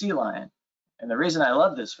of a sea lion. And the reason I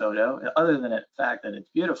love this photo, other than the fact that it's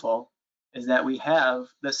beautiful, is that we have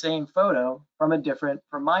the same photo from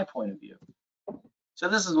my point of view. So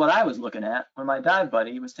this is what I was looking at when my dive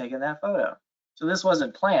buddy was taking that photo. So this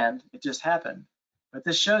wasn't planned, it just happened. But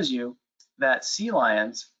this shows you that sea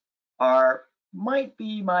lions might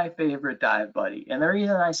be my favorite dive buddy. And the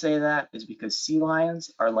reason I say that is because sea lions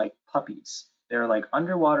are like puppies. They're like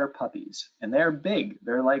underwater puppies, and they're big.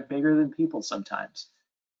 They're like bigger than people sometimes.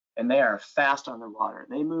 And they are fast underwater.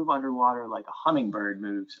 They move underwater like a hummingbird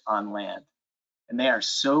moves on land. And they are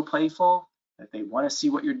so playful that they want to see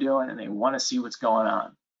what you're doing and they want to see what's going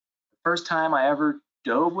on. The first time I ever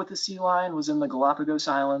dove with a sea lion was in the Galapagos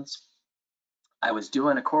Islands. I was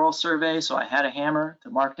doing a coral survey, so I had a hammer to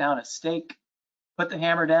mark down a stake. Put the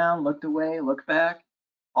hammer down, looked away, looked back.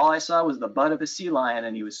 All I saw was the butt of a sea lion,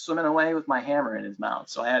 and he was swimming away with my hammer in his mouth.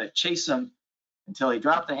 So I had to chase him until he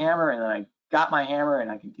dropped the hammer, and then I got my hammer,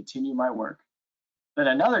 and I could continue my work. Then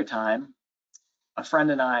another time, a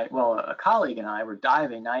colleague and I were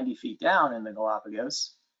diving 90 feet down in the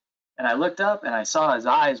Galapagos, and I looked up, and I saw his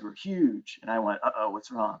eyes were huge, and I went, uh-oh,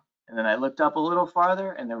 what's wrong? And then I looked up a little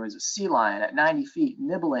farther, and there was a sea lion at 90 feet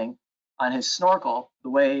nibbling on his snorkel the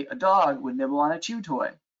way a dog would nibble on a chew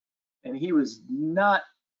toy. And he was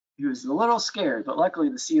a little scared, but luckily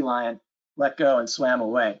the sea lion let go and swam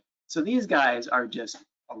away. So these guys are just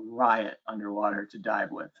a riot underwater to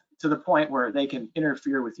dive with, to the point where they can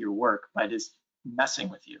interfere with your work by just messing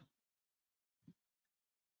with you.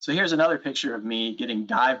 So here's another picture of me getting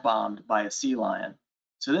dive bombed by a sea lion.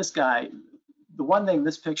 So this guy, the one thing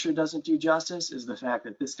this picture doesn't do justice is the fact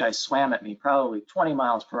that this guy swam at me probably 20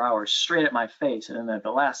 miles per hour straight at my face, and then at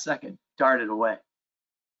the last second darted away.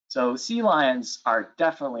 So sea lions are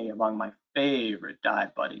definitely among my favorite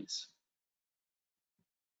dive buddies.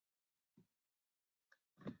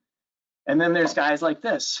 And then there's guys like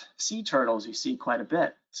this, sea turtles you see quite a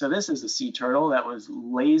bit. So this is a sea turtle that was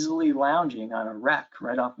lazily lounging on a wreck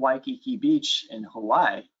right off Waikiki Beach in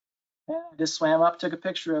Hawaii. And I just swam up, took a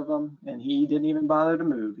picture of him, and he didn't even bother to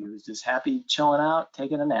move. He was just happy chilling out,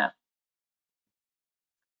 taking a nap.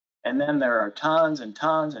 And then there are tons and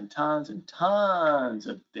tons and tons and tons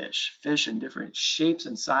of fish in different shapes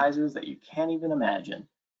and sizes that you can't even imagine.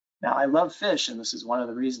 Now, I love fish, and this is one of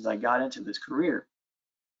the reasons I got into this career.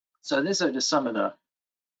 So these are just some of the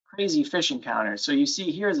crazy fish encounters. So you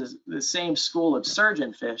see here's the same school of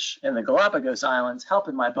surgeonfish in the Galapagos Islands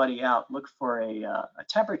helping my buddy out look for a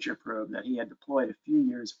temperature probe that he had deployed a few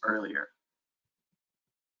years earlier.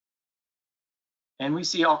 And we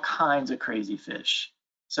see all kinds of crazy fish.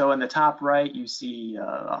 So in the top right, you see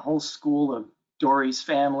a whole school of Dory's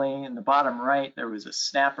family. In the bottom right, there was a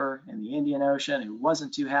snapper in the Indian Ocean who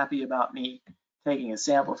wasn't too happy about me taking a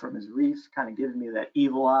sample from his reef, kind of giving me that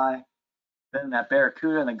evil eye. Then that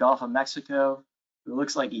barracuda in the Gulf of Mexico, who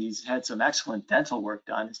looks like he's had some excellent dental work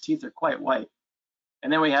done. His teeth are quite white.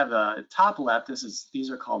 And then we have the top left, these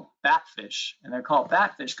are called batfish. And they're called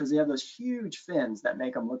batfish because they have those huge fins that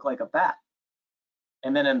make them look like a bat.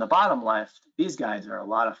 And then in the bottom left, these guys are a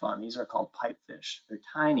lot of fun. These are called pipefish. They're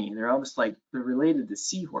tiny. They're almost like they're related to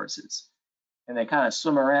seahorses. And they kind of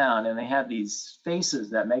swim around and they have these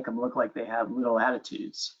faces that make them look like they have little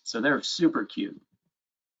attitudes. So they're super cute.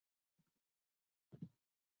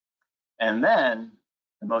 And then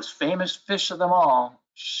the most famous fish of them all,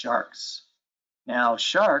 sharks. Now,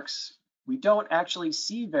 sharks, we don't actually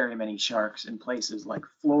see very many sharks in places like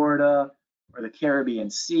Florida or the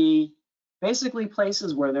Caribbean Sea. Basically,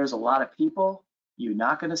 places where there's a lot of people, you're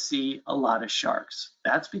not going to see a lot of sharks.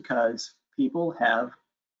 That's because people have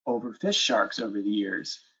overfished sharks over the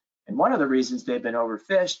years. And one of the reasons they've been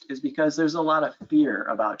overfished is because there's a lot of fear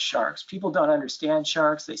about sharks. People don't understand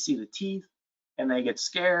sharks. They see the teeth and they get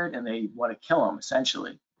scared and they want to kill them,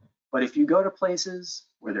 essentially. But if you go to places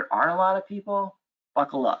where there aren't a lot of people,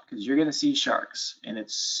 buckle up because you're going to see sharks and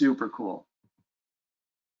it's super cool.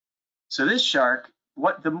 So this shark,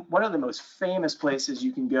 one of the most famous places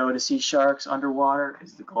you can go to see sharks underwater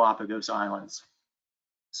is the Galapagos Islands.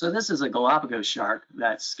 So this is a Galapagos shark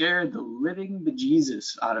that scared the living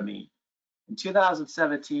bejesus out of me. In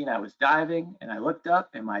 2017, I was diving and I looked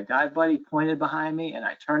up and my dive buddy pointed behind me and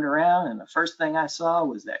I turned around and the first thing I saw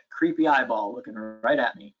was that creepy eyeball looking right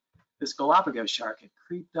at me. This Galapagos shark had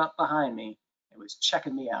creeped up behind me and was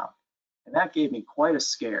checking me out. And that gave me quite a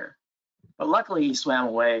scare. But luckily he swam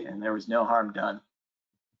away and there was no harm done.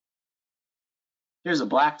 Here's a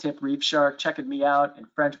blacktip reef shark checking me out in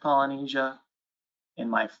French Polynesia. And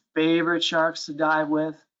my favorite sharks to dive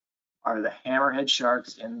with are the hammerhead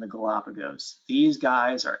sharks in the Galapagos. These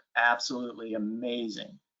guys are absolutely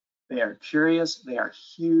amazing. They are curious, they are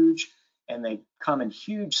huge, and they come in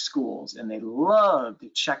huge schools, and they love to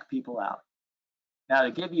check people out. Now,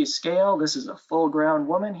 to give you scale, this is a full-grown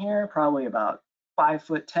woman here, probably about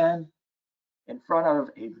 5'10", in front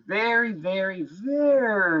of a very, very,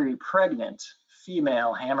 very pregnant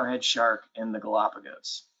female hammerhead shark in the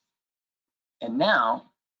Galapagos. And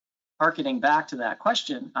now, harkening back to that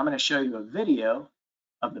question, I'm going to show you a video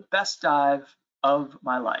of the best dive of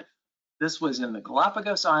my life. This was in the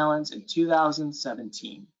Galapagos Islands in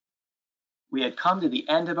 2017. We had come to the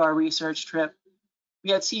end of our research trip.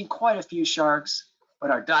 We had seen quite a few sharks,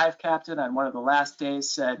 but our dive captain on one of the last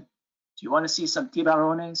days said, "Do you want to see some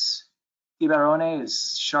tiburones?" Tiburone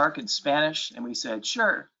is shark in Spanish, and we said,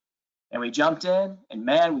 "Sure." And we jumped in, and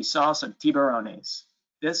man, we saw some tiburones.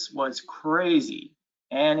 This was crazy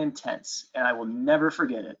and intense, and I will never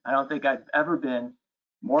forget it. I don't think I've ever been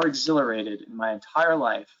more exhilarated in my entire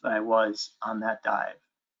life than I was on that dive.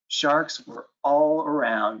 Sharks were all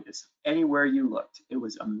around, it's anywhere you looked. It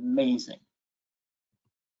was amazing.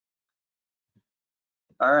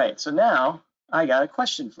 All right, so now I got a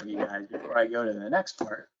question for you guys before I go to the next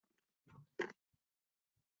part.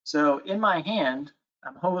 So in my hand,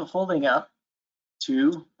 I'm holding up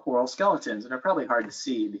two coral skeletons, and they're probably hard to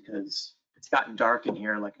see because it's gotten dark in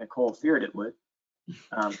here like Nicole feared it would.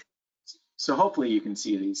 So hopefully you can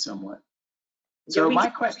see these somewhat. So my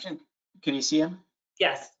question, can you see them?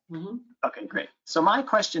 Yes. Mm-hmm. Okay, great. So my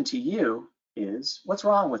question to you is, what's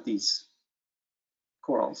wrong with these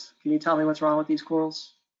corals? Can you tell me what's wrong with these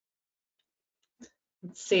corals?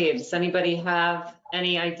 Let's see, does anybody have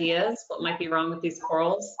any ideas what might be wrong with these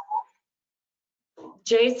corals?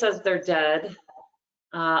 Jay says they're dead.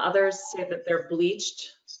 Others say that they're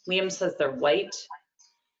bleached. Liam says they're white.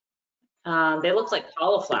 They look like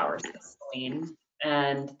cauliflowers, says Celine,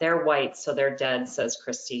 and they're white, so they're dead, says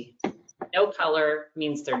Christy. No color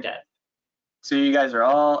means they're dead. So you guys are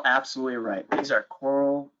all absolutely right. These are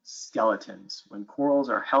coral skeletons. When corals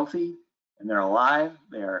are healthy and they're alive,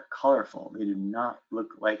 they are colorful. They do not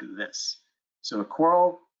look like this. So a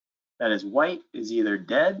coral that is white is either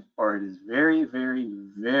dead or it is very, very,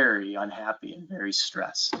 very unhappy and very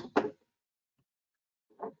stressed.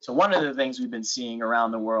 So one of the things we've been seeing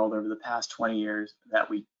around the world over the past 20 years that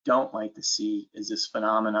we don't like to see is this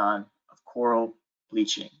phenomenon of coral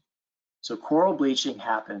bleaching. So coral bleaching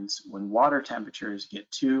happens when water temperatures get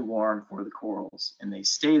too warm for the corals and they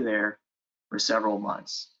stay there for several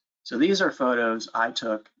months. So these are photos I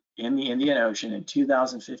took in the Indian Ocean in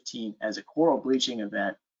 2015 as a coral bleaching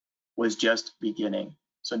event was just beginning.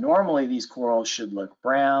 So normally these corals should look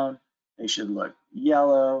brown, they should look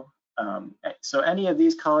yellow. So any of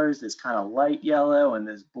these colors, this kind of light yellow and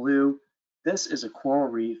this blue, this is a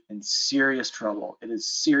coral reef in serious trouble. It is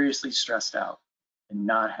seriously stressed out and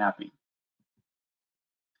not happy.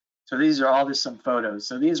 So these are all just some photos.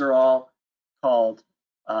 So these are all called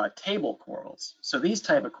table corals. So these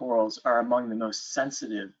type of corals are among the most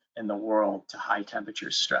sensitive in the world to high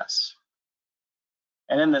temperature stress.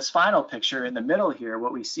 And in this final picture in the middle here,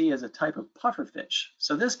 what we see is a type of pufferfish.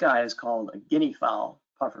 So this guy is called a guinea fowl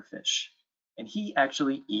pufferfish, and he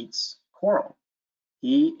actually eats coral.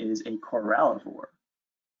 He is a corallivore.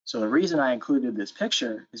 So the reason I included this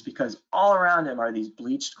picture is because all around him are these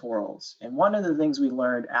bleached corals. And one of the things we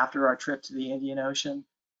learned after our trip to the Indian Ocean,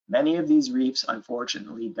 many of these reefs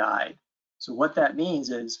unfortunately died. So what that means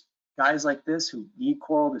is guys like this who need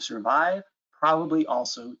coral to survive probably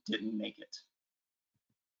also didn't make it.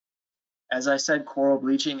 As I said, coral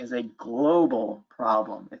bleaching is a global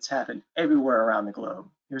problem. It's happened everywhere around the globe.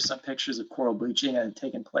 Here's some pictures of coral bleaching that had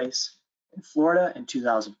taken place in Florida in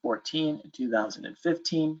 2014 and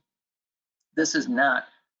 2015. This is not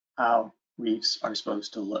how reefs are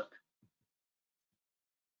supposed to look.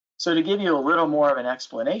 So to give you a little more of an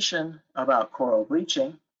explanation about coral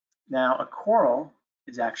bleaching, now a coral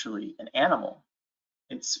is actually an animal.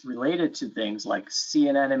 It's related to things like sea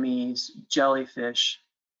anemones, jellyfish.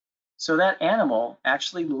 So that animal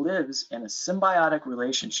actually lives in a symbiotic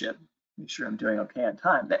relationship. Make sure I'm doing okay on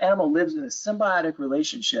time. The animal lives in a symbiotic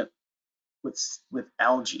relationship with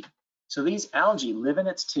algae. So these algae live in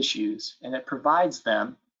its tissues and it provides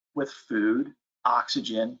them with food,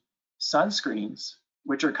 oxygen, sunscreens,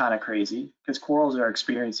 which are kind of crazy because corals are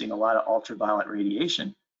experiencing a lot of ultraviolet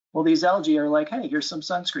radiation. Well, these algae are like, hey, here's some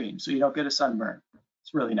sunscreen so you don't get a sunburn.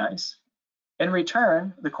 It's really nice. In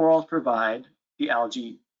return, the corals provide the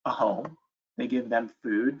algae a home. They give them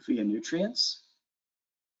food via nutrients,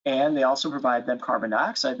 and they also provide them carbon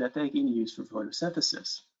dioxide that they can use for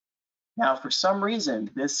photosynthesis. Now, for some reason,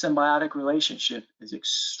 this symbiotic relationship is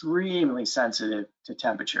extremely sensitive to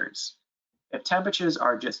temperatures. If temperatures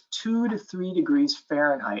are just 2 to 3 degrees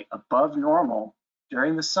Fahrenheit above normal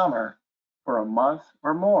during the summer for a month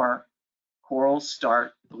or more, corals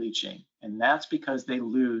start bleaching, and that's because they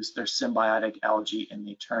lose their symbiotic algae and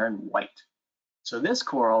they turn white. So this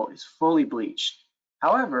coral is fully bleached.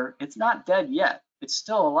 However, it's not dead yet. It's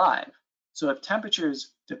still alive. So if temperatures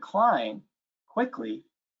decline quickly,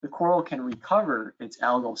 the coral can recover its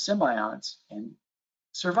algal symbionts and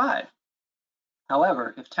survive.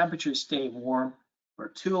 However, if temperatures stay warm for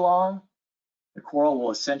too long, the coral will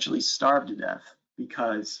essentially starve to death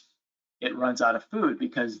because it runs out of food,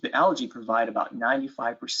 because the algae provide about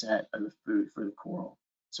 95% of the food for the coral.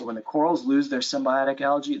 So when the corals lose their symbiotic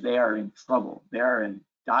algae, they are in trouble. They are in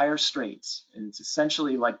dire straits. And it's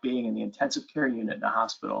essentially like being in the intensive care unit in a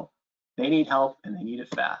hospital. They need help and they need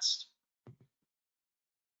it fast.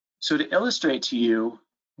 So to illustrate to you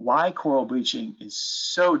why coral bleaching is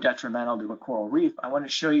so detrimental to a coral reef, I want to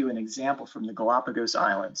show you an example from the Galapagos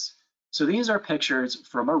Islands. So these are pictures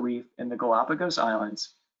from a reef in the Galapagos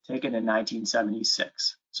Islands taken in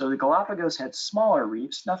 1976. So the Galapagos had smaller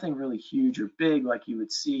reefs, nothing really huge or big like you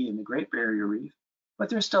would see in the Great Barrier Reef, but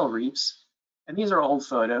they're still reefs. And these are old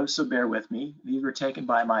photos, so bear with me. These were taken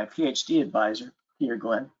by my PhD advisor, Peter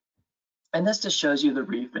Glenn. And this just shows you the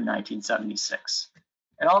reef in 1976.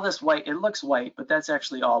 And all this white, it looks white, but that's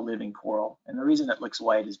actually all living coral. And the reason it looks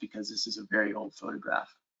white is because this is a very old photograph.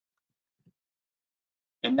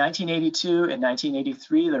 In 1982 and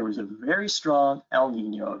 1983, there was a very strong El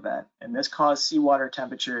Nino event, and this caused seawater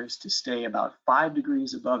temperatures to stay about 5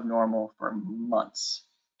 degrees above normal for months.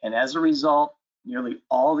 And as a result, nearly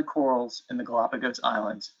all the corals in the Galapagos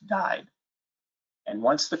Islands died. And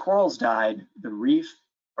once the corals died, the reef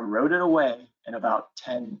eroded away in about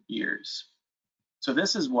 10 years. So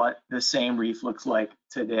this is what the same reef looks like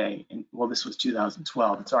today. And well, this was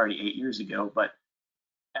 2012, it's already 8 years ago, but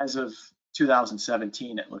as of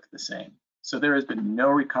 2017, it looked the same. So there has been no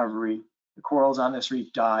recovery. The corals on this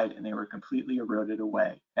reef died and they were completely eroded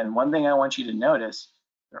away. And one thing I want you to notice,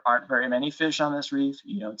 there aren't very many fish on this reef.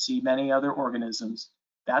 You don't see many other organisms.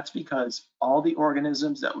 That's because all the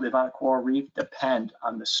organisms that live on a coral reef depend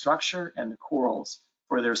on the structure and the corals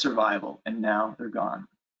for their survival, and now they're gone.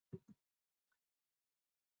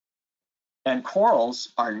 And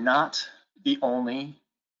corals are not the only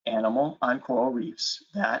animal on coral reefs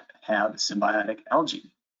that have symbiotic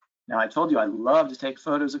algae. Now, I told you I love to take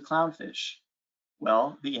photos of clownfish.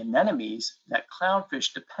 Well, the anemones that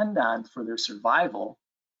clownfish depend on for their survival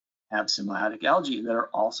have symbiotic algae that are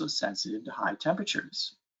also sensitive to high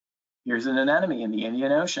temperatures. Here's an anemone in the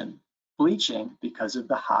Indian Ocean, bleaching because of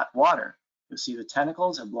the hot water. You'll see the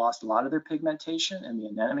tentacles have lost a lot of their pigmentation, and the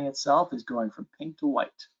anemone itself is going from pink to white.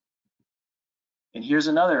 And here's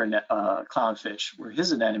another clownfish where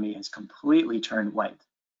his anemone has completely turned white.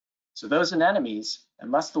 So those anemones,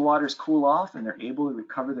 unless the waters cool off and they're able to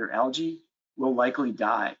recover their algae, will likely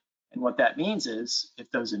die. And what that means is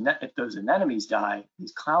if those anemones die,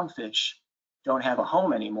 these clownfish don't have a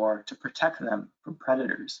home anymore to protect them from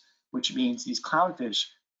predators, which means these clownfish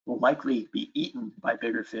will likely be eaten by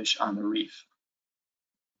bigger fish on the reef.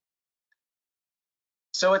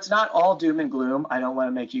 So it's not all doom and gloom. I don't want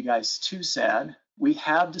to make you guys too sad. We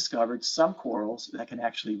have discovered some corals that can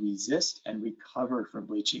actually resist and recover from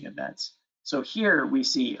bleaching events. So here we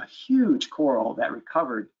see a huge coral that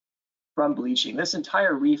recovered from bleaching. This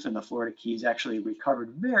entire reef in the Florida Keys actually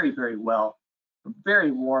recovered very, very well from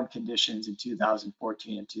very warm conditions in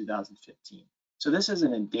 2014 and 2015. So this is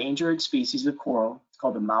an endangered species of coral. It's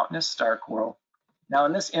called the mountainous star coral. Now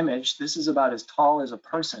in this image, this is about as tall as a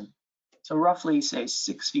person. So roughly say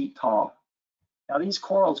 6 feet tall. Now these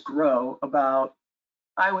corals grow about,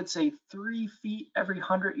 I would say 3 feet every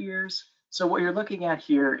 100 years. So what you're looking at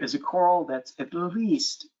here is a coral that's at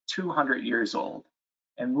least 200 years old.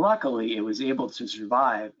 And luckily it was able to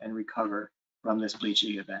survive and recover from this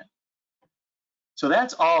bleaching event. So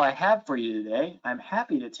that's all I have for you today. I'm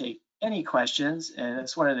happy to take any questions, and I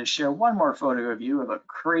just wanted to share one more photo of you of a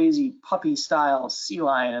crazy puppy style sea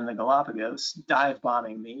lion in the Galapagos dive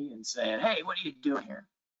bombing me and saying, hey, what are you doing here?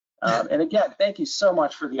 And again, thank you so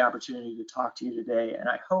much for the opportunity to talk to you today. And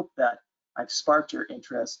I hope that I've sparked your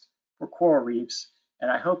interest for coral reefs. And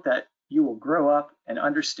I hope that you will grow up and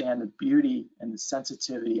understand the beauty and the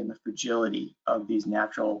sensitivity and the fragility of these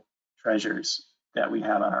natural treasures that we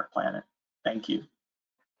have on our planet. Thank you.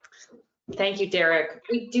 Thank you, Derek.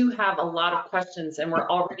 We do have a lot of questions and we're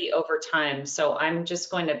already over time, so I'm just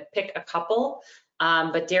going to pick a couple.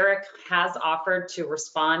 But Derek has offered to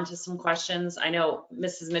respond to some questions. I know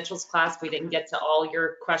Mrs. Mitchell's class, we didn't get to all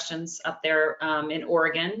your questions up there in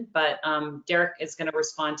Oregon, but Derek is going to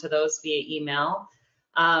respond to those via email.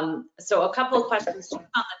 So a couple of questions just on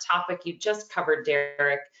the topic you just covered,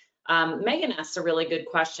 Derek. Megan asked a really good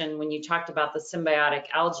question when you talked about the symbiotic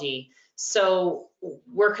algae. So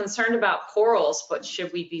we're concerned about corals, but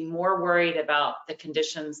should we be more worried about the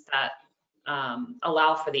conditions that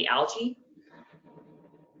allow for the algae?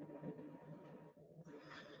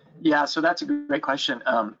 Yeah, so that's a great question.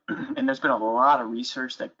 And there's been a lot of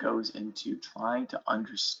research that goes into trying to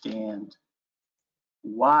understand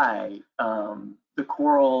why the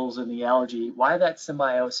corals and the algae, why that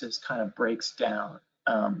symbiosis kind of breaks down.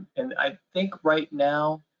 And I think right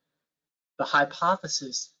now, the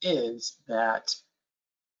hypothesis is that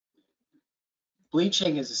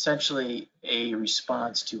bleaching is essentially a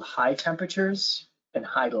response to high temperatures and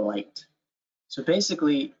high light. So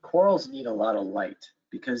basically, corals need a lot of light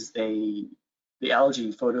because the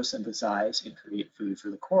algae photosynthesize and create food for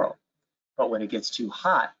the coral. But when it gets too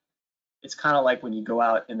hot, it's kind of like when you go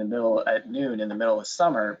out in the middle at noon in the middle of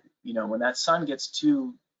summer, you know, when that sun gets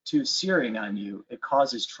too searing on you, it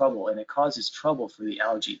causes trouble, and it causes trouble for the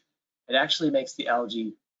algae. It actually makes the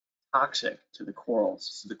algae toxic to the corals.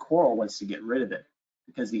 So the coral wants to get rid of it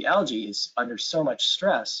because the algae is under so much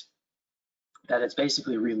stress that it's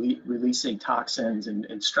basically releasing toxins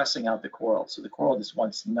and stressing out the coral. So the coral just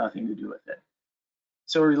wants nothing to do with it.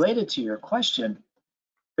 So related to your question,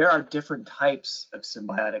 there are different types of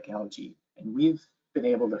symbiotic algae, and we've been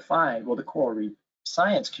able to find, well, the coral reef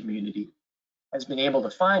science community has been able to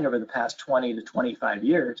find over the past 20 to 25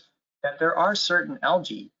 years that there are certain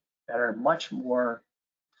algae that are much more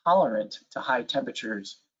tolerant to high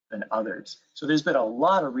temperatures than others. So there's been a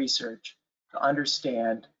lot of research to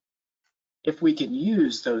understand if we can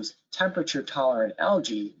use those temperature tolerant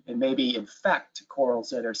algae and maybe infect corals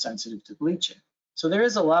that are sensitive to bleaching. So there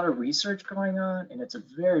is a lot of research going on, and it's a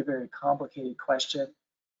very, very complicated question.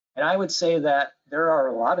 And I would say that there are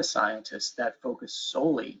a lot of scientists that focus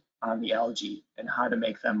solely on the algae and how to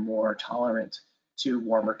make them more tolerant to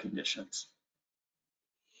warmer conditions.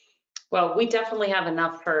 Well, we definitely have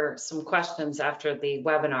enough for some questions after the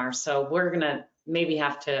webinar, so we're going to maybe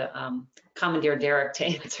have to commandeer Derek to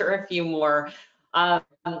answer a few more.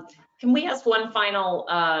 Can we ask one final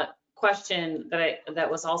question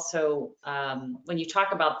that was also, when you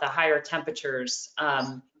talk about the higher temperatures,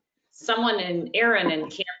 Aaron in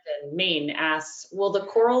Camden, Maine asks, will the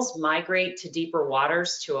corals migrate to deeper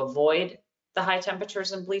waters to avoid the high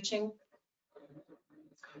temperatures and bleaching?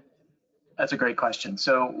 That's a great question.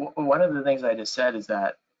 So one of the things I just said is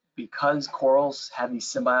that because corals have these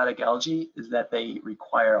symbiotic algae, is that they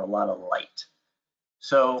require a lot of light.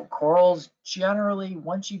 So corals generally,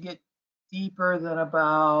 once you get deeper than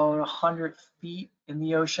about 100 feet in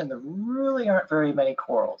the ocean, there really aren't very many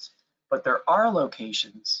corals. But there are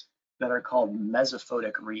locations that are called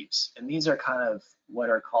mesophotic reefs, and these are kind of what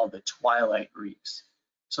are called the twilight reefs.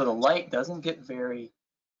 So the light doesn't get very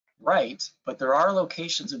bright, but there are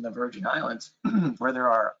locations in the Virgin Islands where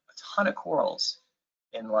there are a ton of corals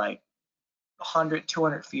in like 100,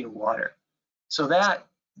 200 feet of water. So that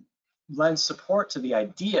lends support to the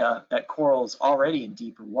idea that corals already in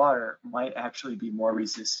deeper water might actually be more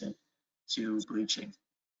resistant to bleaching.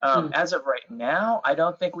 As of right now, I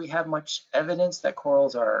don't think we have much evidence that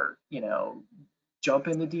corals are, jump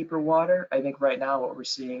into deeper water. I think right now what we're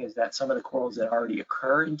seeing is that some of the corals that already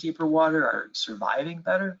occur in deeper water are surviving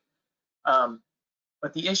better.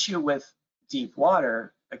 But the issue with deep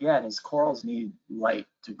water, again, is corals need light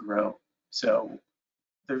to grow. So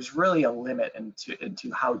there's really a limit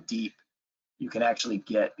into how deep you can actually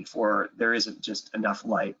get before there isn't just enough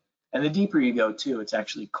light. And the deeper you go too, it's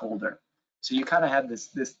actually colder. So you kind of have this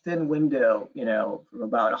thin window, from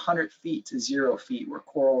about 100 feet to 0 feet where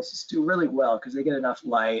corals do really well because they get enough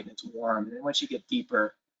light and it's warm. And then once you get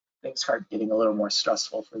deeper, things start getting a little more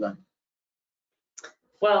stressful for them.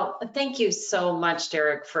 Well, thank you so much,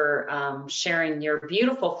 Derek, for sharing your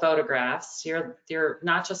beautiful photographs. You're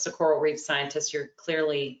not just a coral reef scientist, you're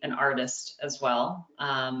clearly an artist as well.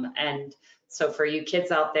 And so for you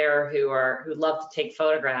kids out there who love to take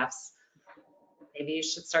photographs, maybe you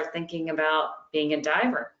should start thinking about being a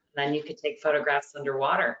diver. Then you could take photographs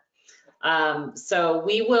underwater. So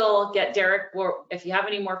we will get Derek, if you have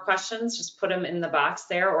any more questions, just put them in the box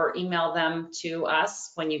there or email them to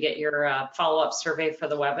us when you get your follow-up survey for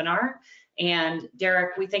the webinar. And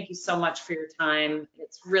Derek, we thank you so much for your time.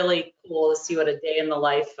 It's really cool to see what a day in the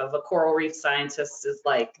life of a coral reef scientist is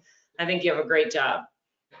like. I think you have a great job.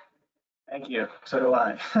 Thank you. So do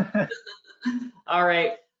I. All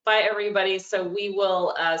right. Bye, everybody. So we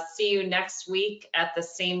will see you next week at the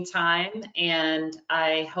same time. And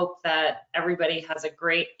I hope that everybody has a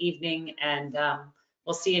great evening, and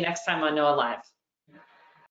we'll see you next time on NOAA Live.